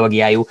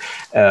terminológiájú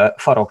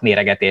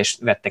farokméregetés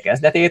vette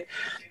kezdetét,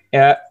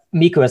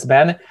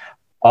 miközben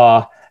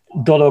a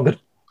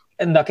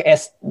dolognak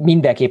ez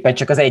mindenképpen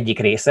csak az egyik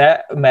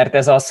része, mert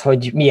ez az,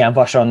 hogy milyen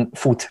vason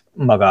fut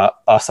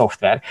maga a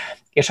szoftver.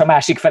 És a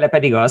másik fele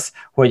pedig az,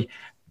 hogy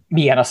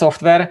milyen a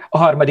szoftver, a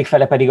harmadik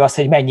fele pedig az,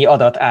 hogy mennyi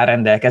adat áll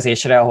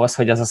rendelkezésre ahhoz,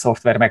 hogy az a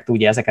szoftver meg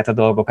tudja ezeket a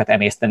dolgokat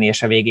emészteni,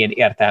 és a végén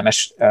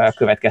értelmes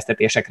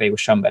következtetésekre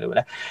jusson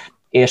belőle.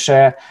 És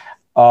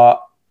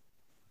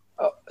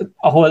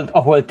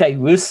ahol te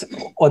ülsz,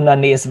 onnan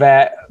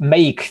nézve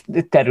melyik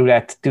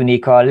terület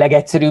tűnik a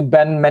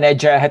legegyszerűbben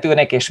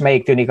menedzselhetőnek, és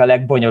melyik tűnik a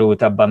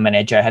legbonyolultabban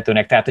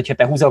menedzselhetőnek. Tehát, hogyha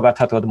te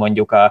húzogathatod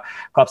mondjuk,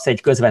 kapsz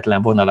egy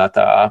közvetlen vonalat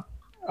a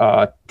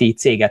ti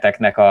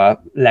cégeteknek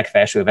a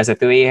legfelső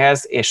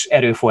vezetőjéhez, és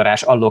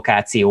erőforrás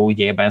allokáció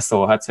ügyében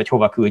szólhatsz, hogy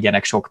hova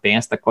küldjenek sok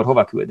pénzt, akkor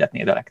hova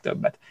küldetnéd a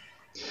legtöbbet?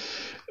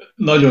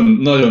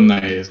 Nagyon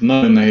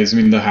nehéz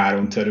mind a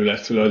három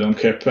terület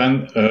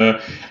tulajdonképpen.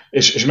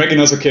 És megint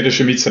az a kérdés,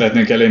 hogy mit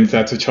szeretnénk elérni,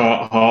 tehát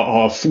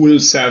hogyha full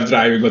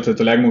self-driving, tehát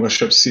a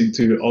legmagasabb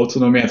szintű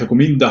autonómiát, akkor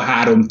mind a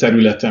három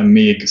területen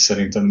még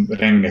szerintem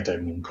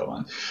rengeteg munka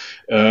van.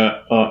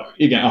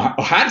 Igen,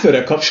 a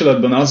hardware-rel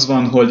kapcsolatban az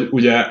van, hogy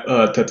ugye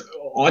tehát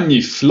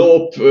annyi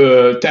flop,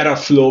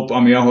 teraflop,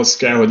 ami ahhoz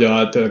kell, hogy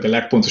a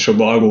legpontosabb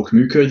algók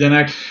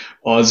működjenek,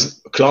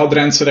 az cloud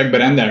rendszerekben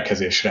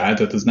rendelkezésre áll,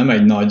 tehát ez nem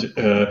egy nagy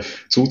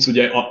cucc.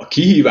 Ugye a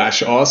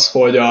kihívás az,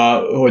 hogy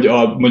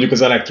mondjuk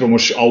az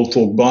elektromos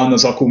autókban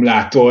az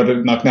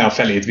akkumulátornak ne a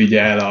felét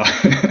vigye el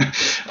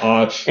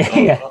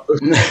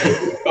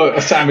a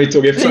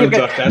számítógép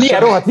fenntartása. Milyen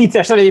rohadt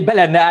vicces, hogy be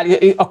lenne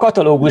a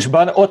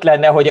katalógusban, ott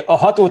lenne, hogy a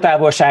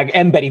hatótávolság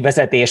emberi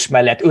vezetés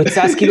mellett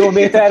 500 km,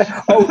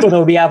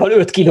 autonómiával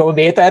 5 km,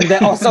 de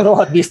az a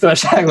rohadt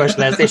biztonságos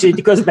lesz, és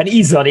így közben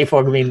izzani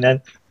fog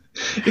minden.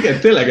 Igen,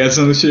 tényleg ez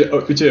van,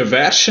 úgyhogy a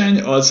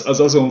verseny az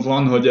azon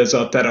van, hogy ez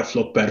a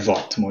teraflop per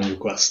watt,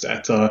 mondjuk azt,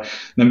 tehát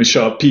nem is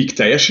a peak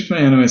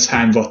teljesítmény, hanem ez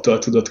hány watttal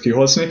tudod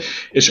kihozni,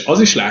 és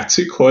az is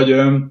látszik, hogy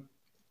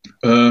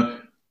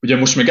ugye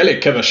most még elég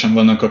kevesen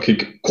vannak,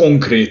 akik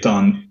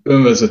konkrétan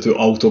önvezető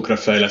autókra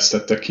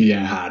fejlesztettek ki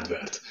ilyen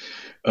hardvert.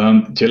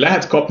 Úgyhogy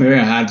lehet kapni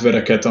olyan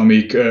hardvereket,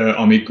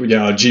 amik ugye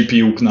a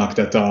GPU-knak,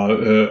 tehát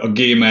a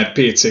gamer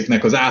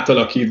PC-knek az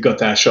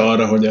átalakítgatása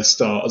arra, hogy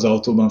ezt az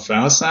autóban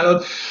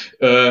felhasználod,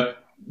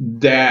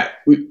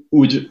 de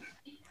úgy,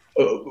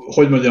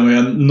 hogy mondjam,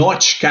 olyan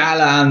nagy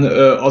skálán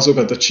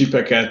azokat a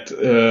csipeket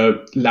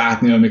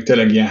látni, amik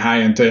tényleg ilyen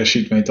high-end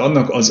teljesítményt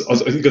adnak,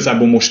 az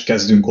igazából most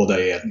kezdünk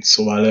odaérni.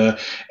 Szóval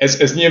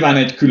ez nyilván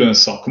egy külön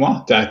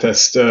szakma, tehát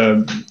ezt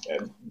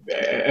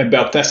ebbe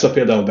a Tesla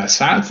például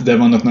beszállt, de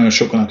vannak nagyon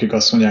sokan, akik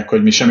azt mondják,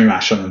 hogy mi semmi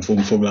mással nem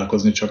fogunk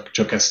foglalkozni,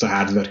 csak ezt a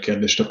hardware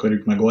kérdést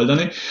akarjuk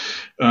megoldani.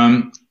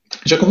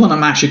 És akkor van a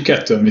másik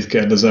kettő, amit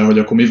kérdezel, hogy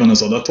akkor mi van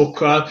az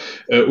adatokkal.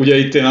 Ugye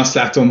itt én azt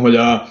látom, hogy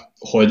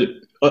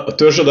a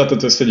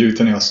törzsadatot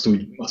összegyűjteni azt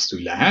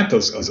úgy lehet,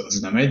 az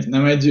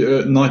nem egy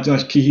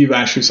nagy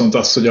kihívás, viszont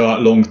az, hogy a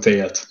long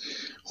tail-t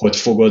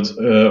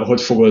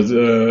hogy fogod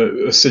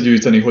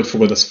összegyűjteni, hogy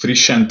fogod azt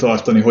frissen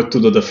tartani, hogy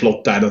tudod a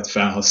flottádat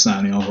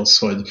felhasználni ahhoz,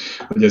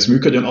 hogy ez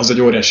működjön, az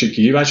egy óriási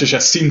kihívás, és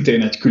ez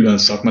szintén egy külön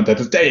szakma, tehát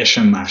ez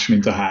teljesen más,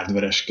 mint a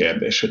hardveres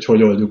kérdés,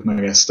 hogy oldjuk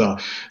meg ezt az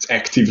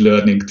active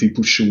learning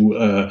típusú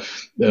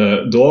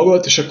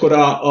dolgot, és akkor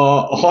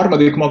a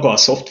harmadik maga a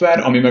szoftver,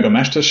 ami meg a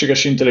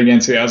mesterséges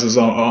intelligencia, az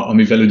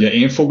amivel ugye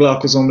én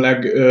foglalkozom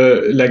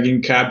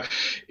leginkább,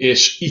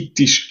 és itt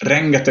is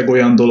rengeteg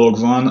olyan dolog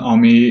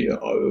van,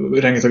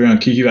 rengeteg olyan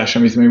kihívás,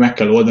 amit még meg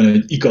kell oldani,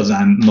 hogy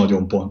igazán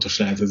nagyon pontos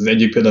lehet. Ez az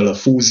egyik például a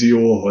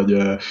fúzió, hogy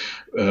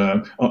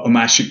a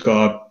másik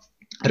a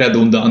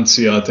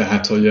redundancia,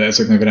 tehát hogy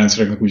ezeknek a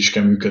rendszereknek úgy is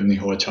kell működni,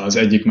 hogyha az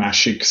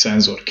egyik-másik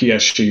szenzor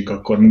kiesik,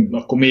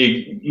 akkor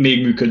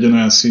még működjön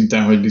olyan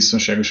szinten, hogy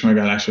biztonságos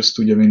megálláshoz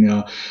tudja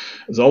vinni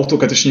az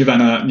autókat, és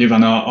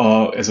nyilván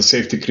ez a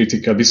safety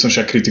critical,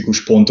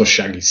 biztonságkritikus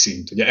pontossági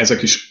szint. Ugye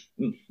ezek is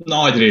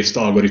nagy részt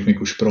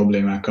algoritmikus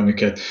problémák,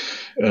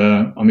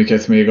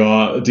 amiket még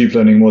a deep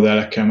learning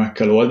modellekkel meg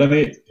kell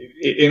oldani.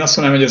 Én azt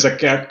mondanám, hogy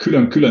ezekkel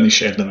külön-külön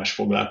is érdemes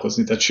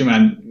foglalkozni. Tehát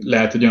simán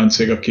lehet egy olyan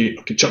cég,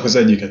 aki csak az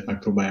egyiket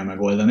megpróbálja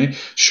megoldani.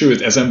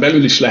 Sőt, ezen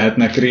belül is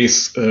lehetnek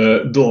rész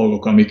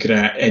dolgok,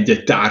 amikre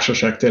egy-egy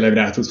társaság tényleg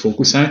rá tud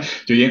fókuszálni.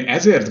 Úgyhogy én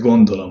ezért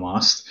gondolom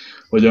azt,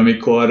 hogy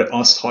amikor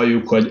azt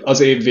halljuk, hogy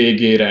az év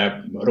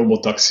végére a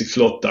robotaxi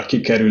flotta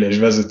kikerül és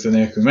vezető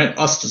nélkül megy,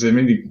 azt azért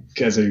mindig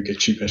kezeljük egy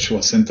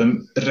csípesről.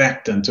 Szerintem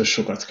rettentő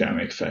sokat kell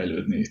még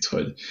fejlődni itt,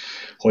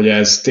 hogy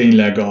ez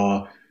tényleg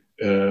a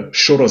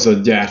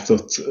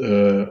sorozatgyártott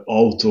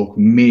autók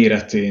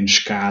méretén,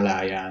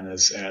 skálán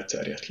ez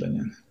elterjedt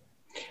legyen.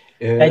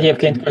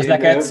 Egyébként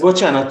közlekedsz?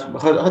 Bocsánat,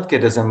 hadd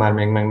kérdezem már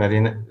még meg, mert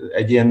én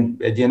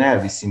egy ilyen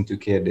elvi szintű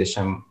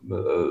kérdésem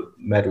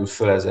merül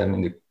föl ezzel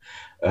mindig.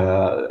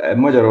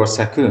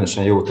 Magyarország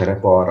különösen jó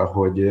terep arra,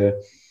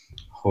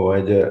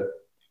 hogy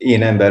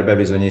én ember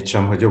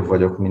bebizonyítsam, hogy jobb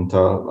vagyok, mint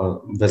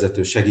a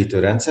vezető segítő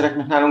rendszerek,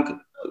 mert nálunk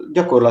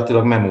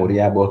gyakorlatilag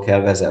memóriából kell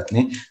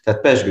vezetni,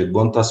 tehát pezsgőt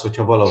bontasz,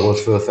 hogyha valahol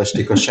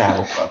fölfestik a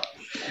sávokat.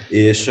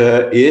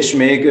 És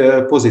még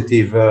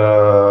pozitív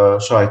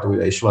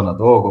sajtója is van a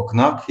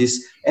dolgoknak,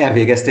 hisz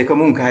elvégezték a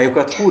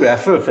munkájukat, hurrá,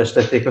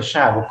 fölfestették a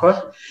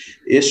sávokat,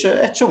 és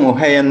egy csomó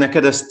helyen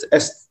neked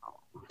ezt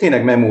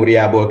tényleg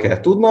memóriából kell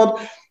tudnod,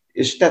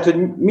 és tehát,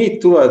 hogy mi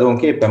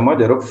tulajdonképpen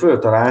magyarok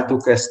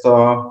föltaláltuk ezt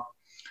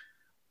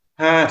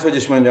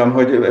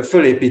hogy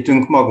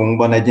fölépítünk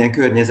magunkban egy ilyen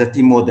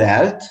környezeti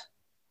modellt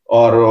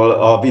arról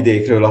a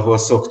vidékről, ahol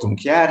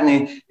szoktunk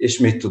járni, és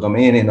mit tudom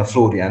én a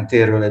Flórián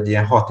térről egy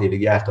ilyen 6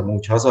 évig jártam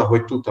úgy haza,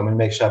 hogy tudtam, hogy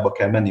melyik sávba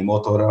kell menni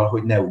motorral,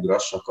 hogy ne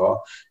ugrassak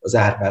az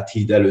Árpád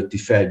híd előtti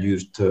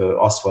felgyűrt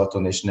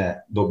aszfalton, és ne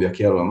dobja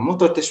ki alól a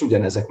motort, és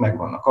ugyanezek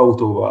megvannak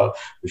autóval,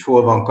 hogy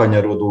hol van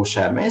kanyarodó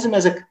sáv,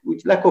 ezek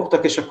úgy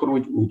lekoptak, és akkor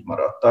úgy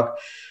maradtak.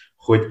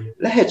 Hogy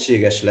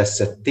lehetséges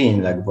lesz-e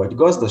tényleg, vagy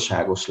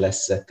gazdaságos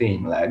lesz-e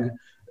tényleg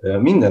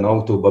minden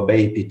autóba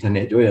beépíteni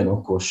egy olyan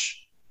okos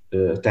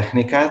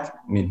technikát,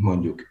 mint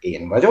mondjuk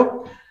én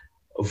vagyok,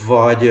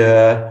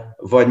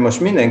 vagy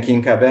most mindenki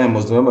inkább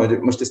elmozdul, hogy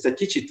most ezt egy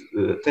kicsit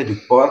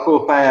tegyük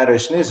parkolópályára,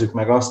 és nézzük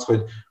meg azt,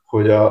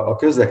 hogy a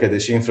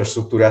közlekedési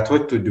infrastruktúrát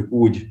hogy tudjuk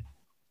úgy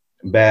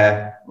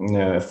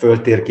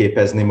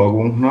föltérképezni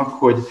magunknak,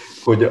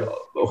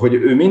 hogy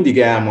ő mindig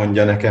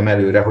elmondja nekem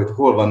előre, hogy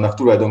hol vannak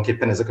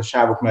tulajdonképpen ezek a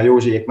sávok, mert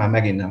Józsiék már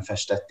megint nem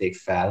festették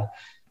fel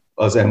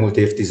az elmúlt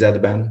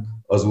évtizedben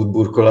az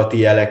útburkolati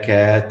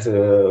jeleket,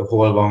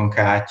 hol van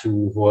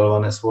kátyú, hol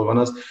van ez, hol van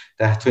az.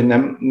 Tehát, hogy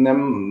nem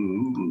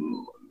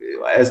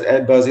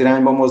ebbe az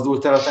irányba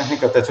mozdult el a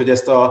technika, tehát, hogy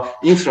ezt az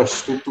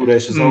infrastruktúra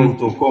és az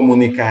autó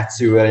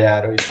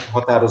kommunikációjára is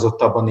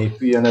határozottabban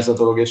épüljön ez a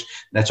dolog, és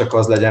ne csak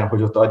az legyen,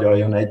 hogy ott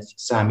agyaljon egy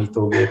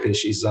számítógép,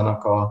 és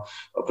izzanak a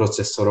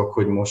processzorok,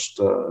 hogy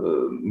most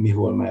mi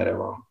hol merre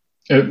van.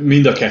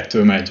 Mind a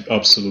kettő megy,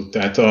 abszolút.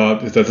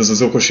 Tehát ez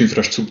az okos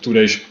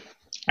infrastruktúra is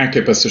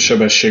elképesztő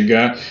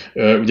sebességgel,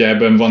 ugye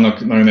ebben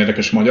vannak nagyon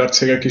érdekes magyar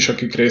cégek is,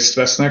 akik részt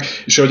vesznek,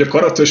 és ahogy a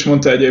Karató is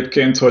mondta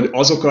egyébként, hogy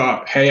azok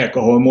a helyek,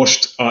 ahol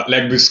most a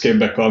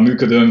legbüszkébbek a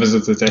működő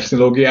önvezető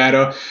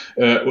technológiára,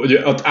 hogy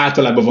ott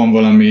általában van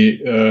valami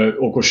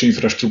okos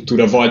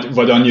infrastruktúra,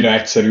 vagy annyira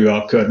egyszerű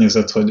a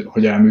környezet,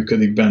 hogy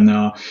elműködik benne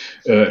a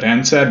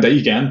rendszer, de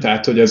igen,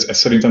 tehát hogy ez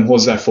szerintem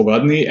hozzá fog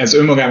adni, ez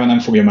önmagában nem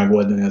fogja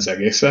megoldani az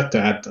egészet,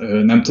 tehát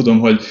nem tudom,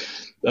 hogy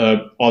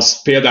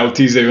az például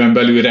 10 éven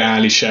belül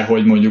reális-e,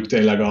 hogy mondjuk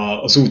tényleg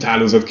az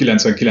úthálózat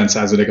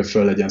 99%-a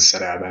föl legyen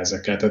szerelve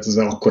ezeket, tehát ez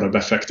akkora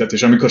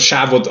befektetés. Amikor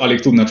sávot alig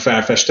tudnak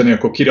felfesteni,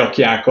 akkor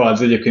kirakják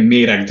az egyébként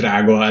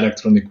méregdrága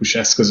elektronikus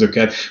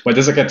eszközöket, vagy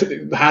ezeket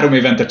 3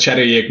 évente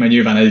cseréljék, mert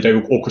nyilván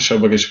egyre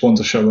okosabbak és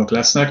pontosabbak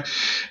lesznek.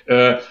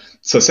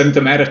 Szóval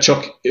szerintem erre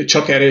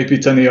csak erre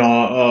építeni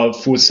a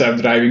full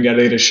self-driving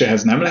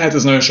eléréséhez nem lehet,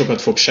 ez nagyon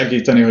sokat fog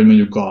segíteni, hogy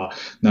mondjuk a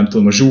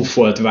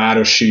zsúfolt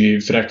városi,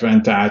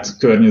 frekventált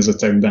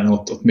környezetekben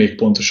ott még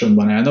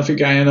pontosabban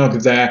elnavigáljanak,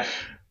 de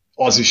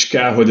az is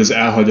kell, hogy az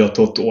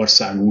elhagyatott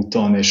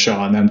országúton és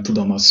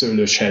a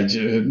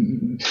Szőlőshegy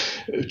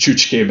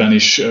csücskében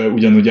is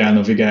ugyanúgy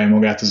elnavigálja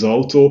magát az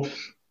autó.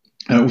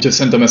 Úgyhogy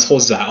szerintem ez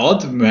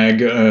hozzáad,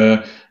 meg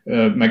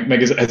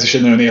ez is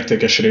egy nagyon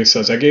értékes része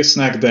az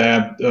egésznek,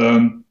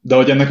 de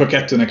hogy ennek a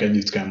kettőnek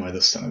együtt kell majd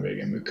aztán a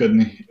végén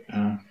működni.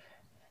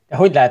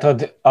 Hogy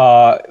látod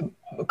a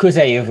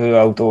közeljövő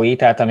autói,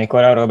 tehát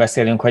amikor arról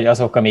beszélünk, hogy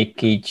azok,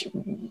 amik így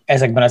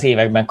ezekben az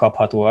években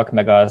kaphatóak,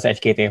 meg az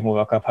 1-2 év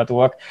múlva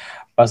kaphatóak,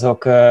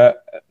 azok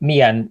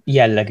milyen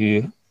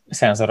jellegű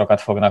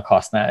szenzorokat fognak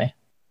használni?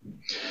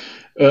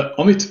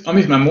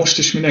 Amit már most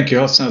is mindenki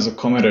használ, az a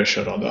kamera és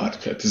a radar.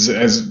 Tehát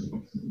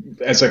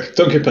ezek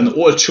tulajdonképpen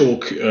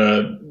olcsók,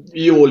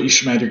 jól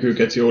ismerjük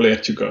őket, jól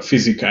értjük a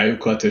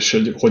fizikájukat, és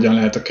hogy hogyan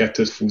lehet a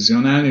kettőt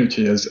fúzionálni,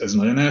 úgyhogy ez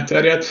nagyon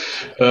elterjedt.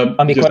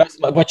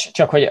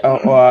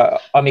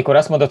 Amikor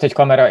azt mondod, hogy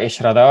kamera és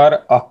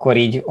radar, akkor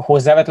így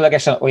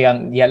hozzávetőlegesen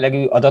olyan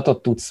jellegű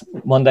adatot tudsz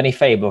mondani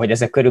fejből, hogy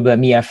ezek körülbelül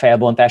milyen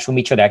felbontású,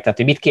 micsodák, tehát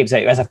hogy mit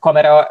képzelj? Ez a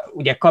kamera,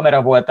 ugye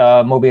kamera volt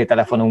a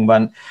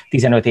mobiltelefonunkban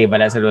 15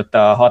 évvel ezelőtt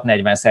a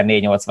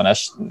 640x480-as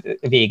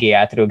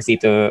VGA-t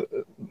rögzítő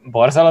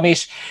borzalom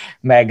is,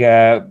 meg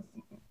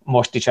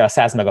most is a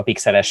 100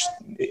 megapixeles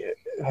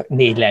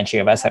 4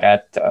 lencsével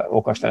szerelt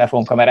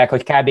okostelefonkamerák,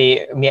 hogy kb.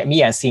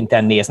 Milyen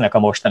szinten néznek a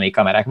mostani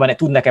kamerák?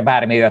 Tudnak-e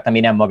bármi olyat, ami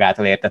nem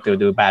magától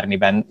értetődő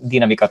bármiben,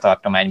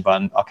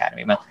 dinamikatartományban,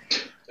 akármiben?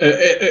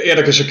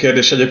 Érdekes a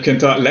kérdés.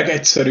 Egyébként a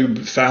legegyszerűbb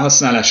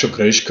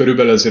felhasználásokra is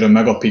körülbelül azért a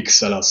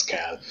megapixel az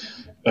kell.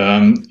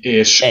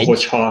 És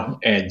hogyha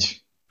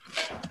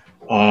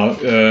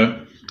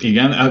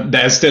igen,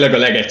 de ez tényleg a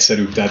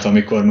legegyszerűbb, tehát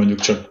amikor mondjuk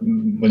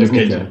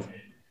egy...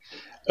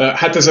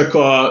 Hát ezek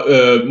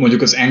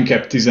mondjuk az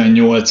NCAP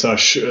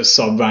 18-as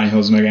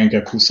szabványhoz, meg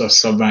NCAP 20-as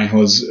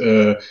szabványhoz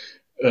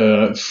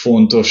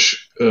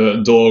fontos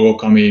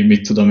dolgok, ami,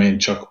 mit tudom én,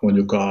 csak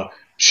mondjuk a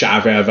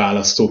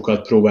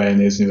sávelválasztókat próbálja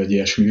nézni, vagy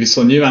ilyesmi.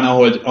 Viszont nyilván,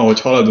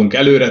 ahogy haladunk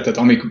előre, tehát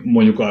amik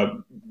mondjuk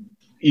a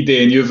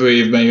idén, jövő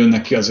évben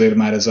jönnek ki, azért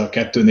már ez a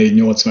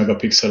 2-4-8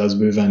 megapixel az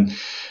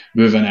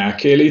bőven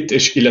elkélít,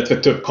 és illetve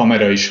több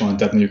kamera is van,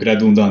 tehát mondjuk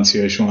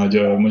redundancia is van,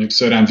 hogy mondjuk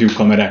surround view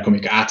kamerák,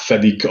 amik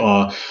átfedik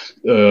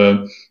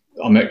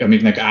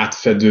amiknek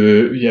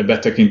átfedő ugye,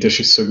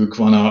 betekintési szögük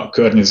van a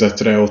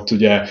környezetre, ott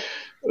ugye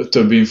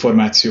több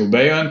információ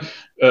bejön.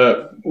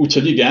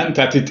 Úgyhogy igen,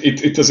 tehát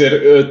itt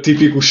azért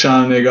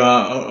tipikusan még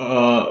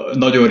a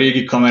nagyon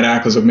régi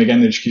kamerák, azok még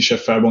ennél is kisebb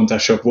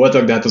felbontások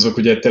voltak, de hát azok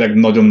ugye tényleg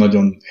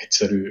nagyon-nagyon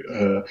egyszerű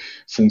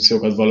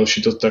funkciókat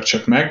valósítottak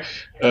csak meg.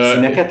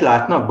 Színeket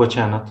látnak?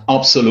 Bocsánat.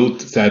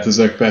 Abszolút, tehát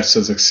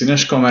ezek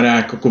színes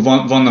kamerák, akkor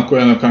vannak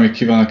olyanok, amik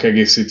ki vannak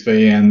egészítve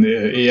ilyen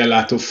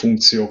éjjellátó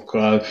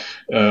funkciókkal,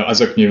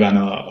 azok nyilván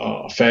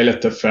a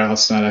fejlettebb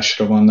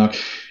felhasználásra vannak.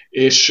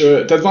 És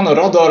tehát van a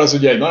radar, az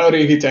ugye egy nagyon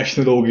régi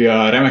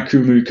technológia,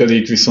 remekül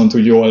működik, viszont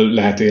úgy jól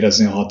lehet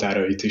érezni a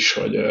határait is,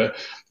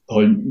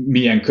 hogy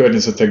milyen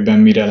környezetekben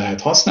mire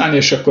lehet használni,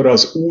 és akkor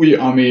az új,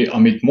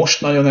 amit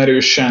most nagyon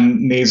erősen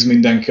néz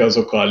mindenki,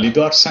 azok a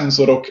lidar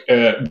szenzorok,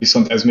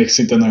 viszont ez még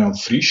szinte nagyon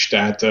friss,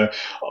 tehát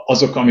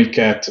azok,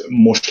 amiket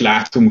most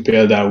látunk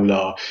például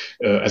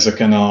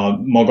ezeken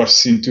a magas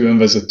szintű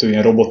önvezető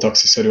ilyen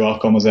robotaxi-szerű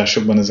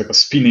alkalmazásokban, ezek a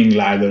spinning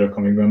lidarok,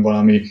 amikben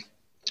valami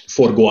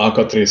forgó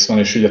alkatrész van,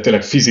 és ugye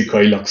tényleg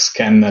fizikailag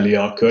szkenneli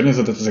a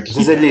környezetet.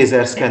 Ez egy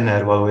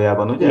lézerszkenner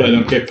valójában, ugye?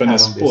 Tulajdonképpen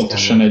ez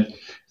pontosan egy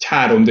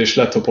 3D-s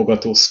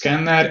letopogató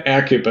szkenner,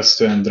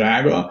 elképesztően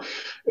drága,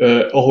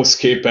 ahhoz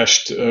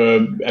képest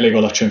elég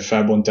alacsony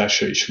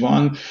felbontása is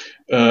van,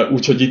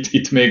 úgyhogy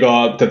itt még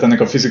tehát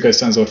ennek a fizikai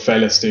szenzor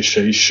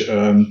fejlesztése is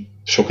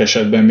sok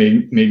esetben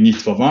még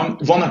nyitva van.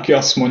 Van, aki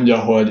azt mondja,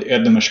 hogy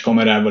érdemes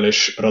kamerával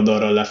és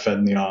radarral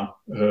lefedni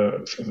a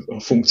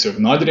funkciók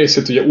nagy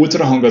részét. Ugye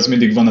ultrahang az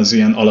mindig van az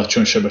ilyen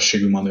alacsony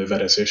sebességű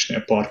manőverezésnél,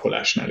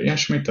 parkolásnál,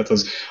 ilyesmi, tehát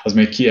az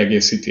még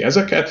kiegészíti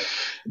ezeket,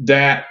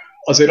 de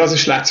azért az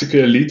is látszik, hogy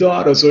a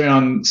lidar az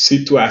olyan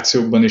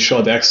szituációkban is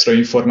ad extra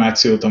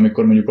információt,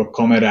 amikor mondjuk a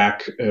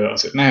kamerák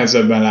azért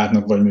nehezebben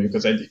látnak, vagy mondjuk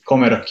az egyik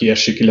kamera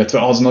kiesik,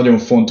 illetve az nagyon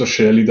fontos,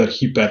 hogy a lidar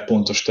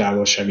hiperpontos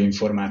távolsági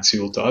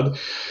információt ad,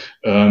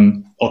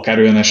 akár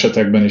olyan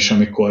esetekben is,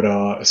 amikor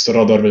ezt a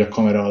radar vagy a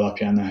kamera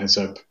alapján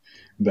nehezebb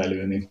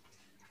belőni.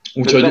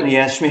 Úgyhogy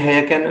ilyesmi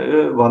helyeken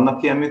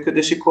vannak ilyen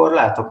működési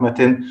korlátok? Mert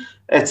én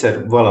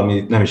egyszer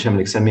valami, nem is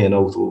emlékszem, milyen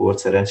autó volt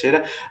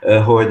szerencsére,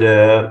 hogy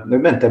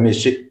mentem,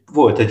 és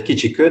volt egy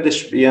kicsi köd,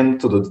 és ilyen,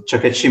 tudod,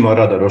 csak egy sima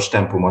radaros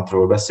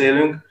tempomatról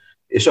beszélünk,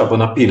 és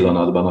abban a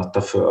pillanatban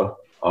adta föl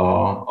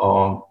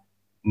a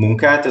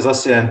munkát. Ez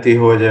azt jelenti,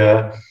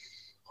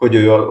 hogy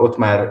ő ott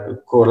már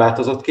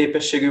korlátozott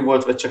képességű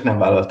volt, vagy csak nem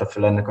vállalta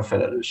fel ennek a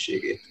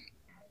felelősségét?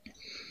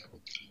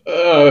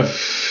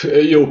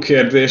 Jó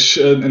kérdés,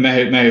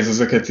 nehéz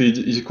ezeket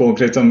így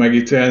konkrétan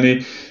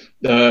megítélni,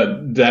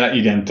 de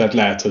igen, tehát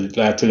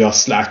lehet, hogy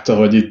azt látta,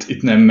 hogy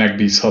itt nem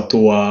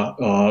megbízható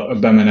a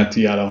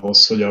bemeneti jel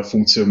ahhoz, hogy a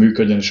funkció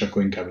működjön, és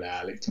akkor inkább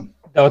leállítom.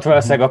 De ott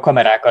valószínűleg a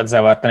kamerákat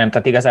zavarta, nem?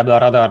 Tehát igazából a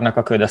radarnak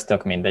a köd, az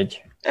tök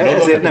mindegy.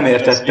 Ezért nem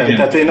értettem,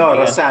 tehát én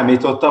arra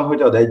számítottam,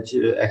 hogy ad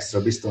egy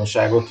extra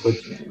biztonságot, hogy...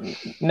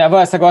 Ne,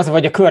 valószínűleg az,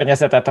 hogy a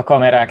környezetet a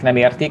kamerák nem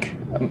értik,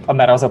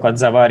 mert azokat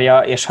zavarja,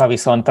 és ha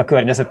viszont a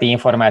környezeti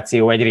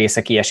információ egy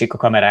része kiesik a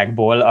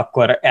kamerákból,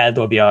 akkor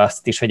eldobja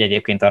azt is, hogy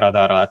egyébként a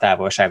radarral a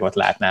távolságot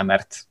látná,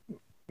 mert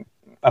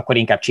akkor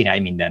inkább csinálj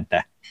mindent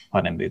te,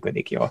 ha nem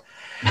működik jól.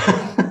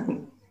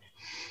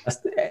 Azt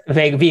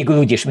végül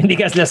úgyis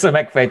mindig ez lesz a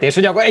megfejtés,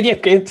 hogy akkor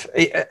egyébként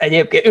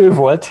ő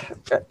volt,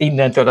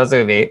 innentől az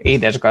övé,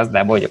 édes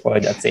gazdám, hogy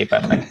oldjad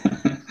szépen meg.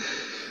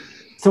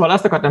 Szóval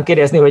azt akartam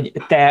kérdezni, hogy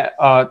te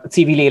a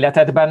civil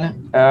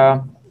életedben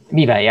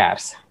mivel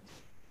jársz?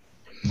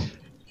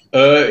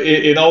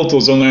 Én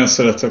autózom, nagyon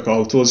szeretek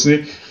autózni,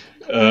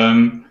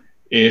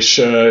 és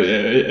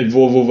egy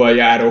Volvo-val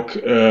járok.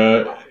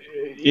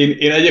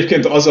 Én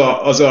egyébként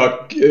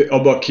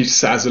abba a kis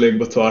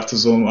százalékba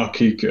tartozom,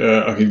 akik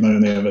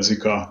nagyon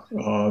élvezik a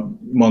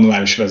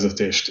manuális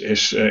vezetést,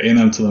 és én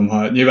nem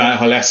tudom, nyilván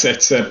ha lesz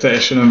egyszer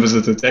teljesen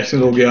önvezető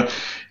technológia,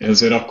 én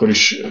azért akkor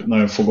is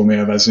nagyon fogom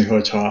élvezni,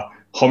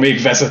 ha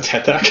még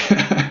vezethetek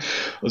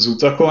az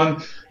utakon.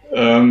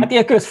 Hát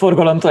ilyen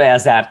közforgalomtól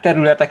elzárt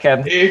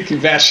területeken.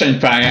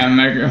 Versenypályán,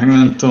 meg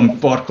nem tudom,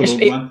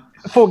 parkolóban.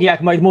 Fogják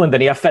majd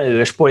mondani a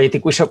felelős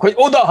politikusok, hogy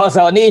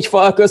odahaza a 4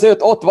 fal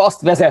között, ott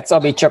azt vezetsz,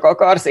 amit csak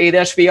akarsz,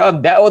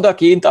 édesfiam, de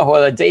odakint,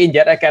 ahol az én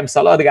gyerekem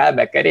szaladgál,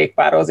 meg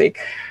kerékpározik,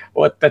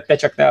 ott te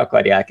csak ne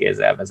akarjál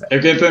kézzel vezetni.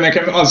 Egyébként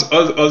nekem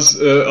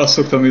azt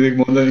szoktam mindig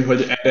mondani,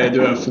 hogy erre egy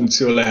olyan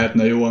funkció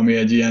lehetne jó, ami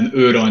egy ilyen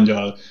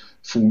őrangyal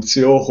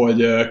funkció,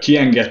 hogy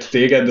kienged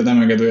téged, de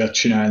nem enged olyat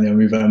csinálni,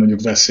 amivel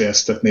mondjuk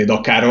veszélyeztetnéd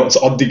akár az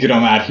addigra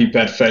már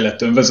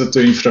hiperfejlett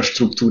önvezető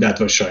infrastruktúrát,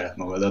 vagy saját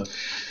magadat.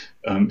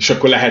 És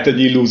akkor lehet egy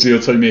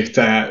illúziót, hogy még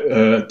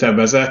te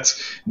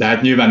vezetsz, de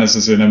hát nyilván ez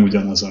azért nem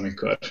ugyanaz,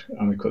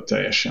 amikor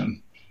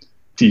teljesen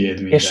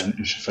tiéd minden,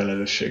 és a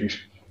felelősség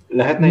is.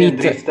 Lehetne egy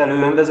driftelő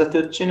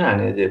önvezetőt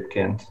csinálni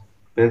egyébként?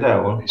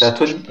 Például? Biztos, tehát,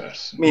 hogy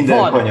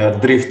minden kanyar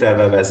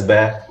driftelve vesz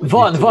be.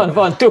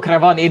 Van, tökre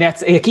van.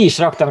 Én ki is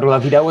raktam róla a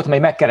videót,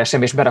 majd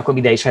megkeresem, és berakom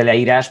ide is a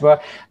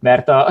leírásba,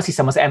 mert azt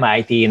hiszem az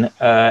MIT-n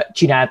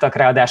csináltak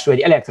ráadásul egy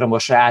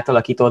elektromosra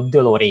átalakított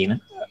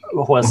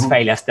DeLorean-hoz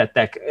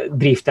fejlesztettek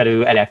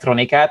driftelő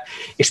elektronikát,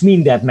 és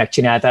mindent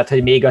megcsináltad,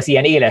 hogy még az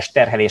ilyen éles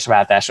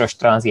terhelésváltásos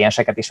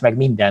tranzienseket is, meg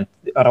mindent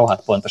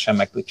rohadt pontosan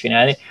meg tud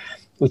csinálni.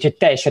 Úgyhogy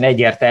teljesen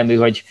egyértelmű,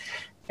 hogy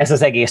ez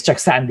az egész csak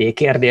szándék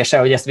kérdése,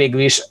 hogy ezt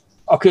végül is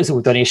a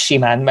közúton is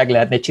simán meg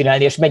lehetne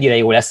csinálni, és mennyire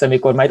jó lesz,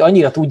 amikor majd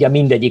annyira tudja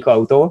mindegyik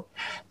autó,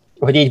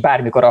 hogy így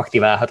bármikor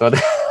aktiválhatod.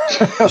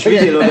 És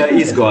vigyél oda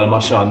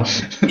izgalmasan.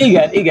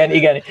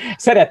 Igen.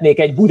 Szeretnék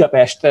egy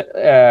Budapest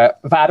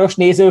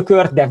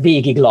városnézőkört, de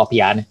végig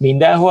lapján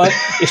mindenhol,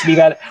 és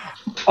mivel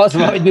az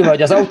van,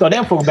 hogy az autó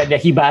nem fog benne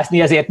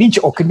hibázni, ezért nincs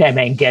ok nem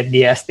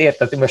engedni ezt,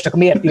 érted? Most akkor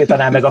miért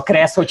tiltaná meg a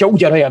Kressz, hogyha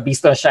ugyanolyan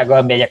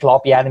biztonsággal megyek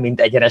lapján,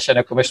 mint egyenesen,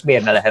 akkor most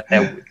miért ne lehetne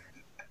úgy?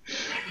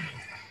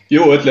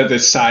 Jó ötlet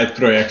egy side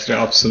projektre,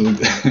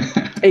 abszolút.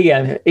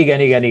 Igen.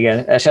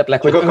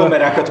 Esetleg, csak hogy a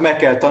kamerákat meg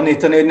kell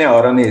tanítani, hogy ne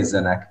arra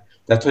nézzenek.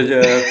 Tehát, hogy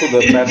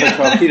tudod, mert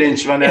hogyha a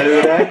kilincs van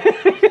előre...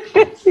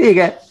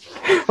 Igen.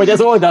 Hogy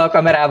az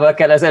oldalkamerával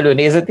kell az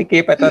előnézeti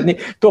képet adni,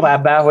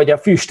 továbbá, hogy a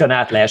füstön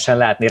át lehessen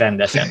látni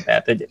rendesen.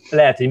 Tehát hogy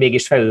lehet, hogy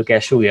mégis felül kell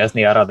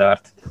súlyozni a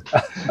radart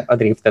a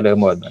driftelő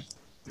módban.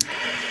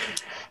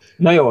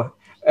 Na jó,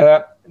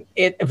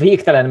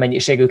 végtelen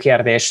mennyiségű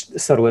kérdés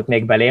szorult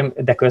még belém,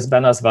 de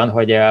közben az van,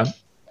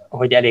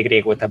 hogy elég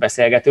régóta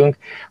beszélgetünk,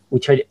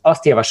 úgyhogy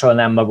azt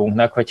javasolnám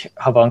magunknak, hogy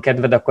ha van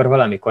kedved, akkor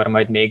valamikor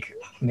majd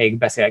még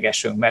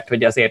beszélgessünk, mert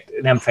hogy azért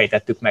nem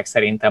fejtettük meg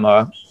szerintem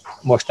a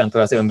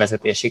mostantól az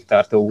önvezetésig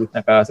tartó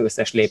útnak az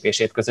összes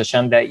lépését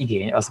közösen, de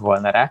igény az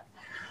volna rá.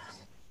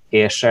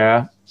 És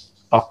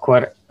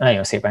akkor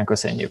nagyon szépen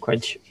köszönjük,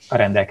 hogy a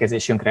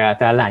rendelkezésünkre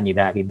álltál. Lányi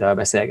Dáviddal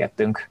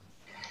beszélgettünk.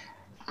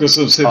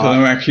 Köszönöm szépen a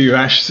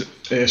meghívást,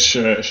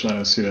 és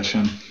nagyon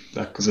szívesen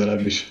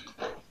legközelebb is.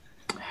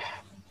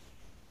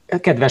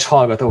 Kedves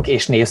hallgatók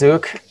és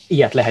nézők,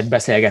 ilyet lehet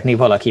beszélgetni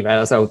valakivel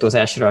az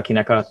autózásról,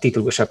 akinek a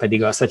titulusa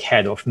pedig az, hogy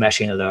Head of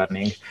Machine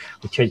Learning.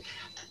 Úgyhogy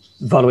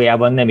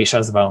valójában nem is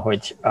az van,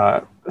 hogy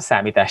a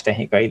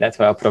számítástechnika,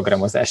 illetve a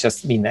programozás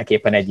az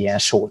mindenképpen egy ilyen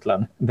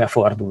sótlan,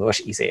 befordulós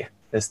izé.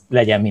 Ez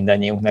legyen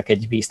mindannyiunknak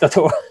egy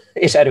bíztató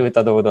és erőt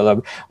adó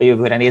dolog a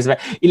jövőre nézve.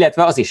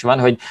 Illetve az is van,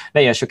 hogy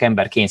nagyon sok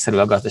ember kényszerül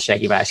a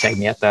gazdasági válság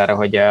miatt arra,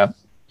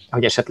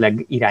 hogy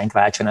esetleg irányt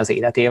váltson az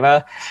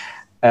életével,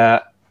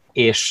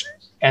 és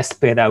ez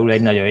például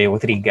egy nagyon jó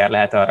trigger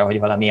lehet arra, hogy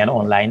valamilyen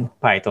online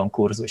Python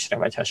kurzusra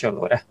vagy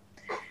hasonlóra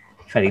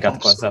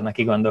feliratkozzon,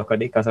 aki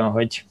gondolkodik azon,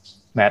 hogy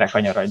merre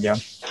kanyarodjon.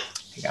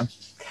 Igen.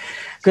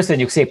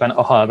 Köszönjük szépen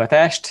a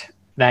hallgatást.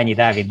 Lányi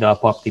Dáviddal,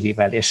 Pap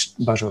Tibivel és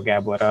Bazsó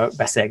Gáborral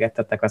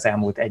beszélgettettek az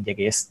elmúlt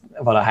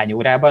 1,valahány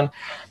órában.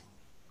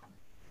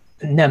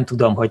 Nem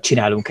tudom, hogy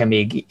csinálunk-e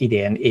még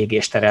idén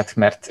égésteret,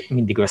 mert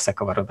mindig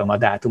összekavarodom a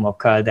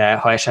dátumokkal, de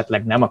ha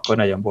esetleg nem, akkor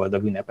nagyon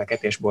boldog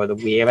ünnepeket és boldog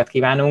új évet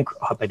kívánunk.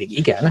 Ha pedig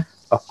igen,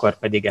 akkor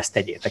pedig ezt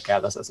tegyétek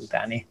el az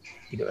utáni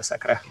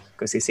időszakra.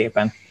 Köszi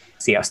szépen.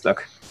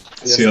 Sziasztok!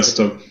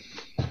 Sziasztok!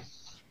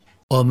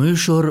 A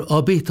műsor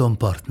a Béton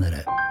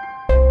partnere.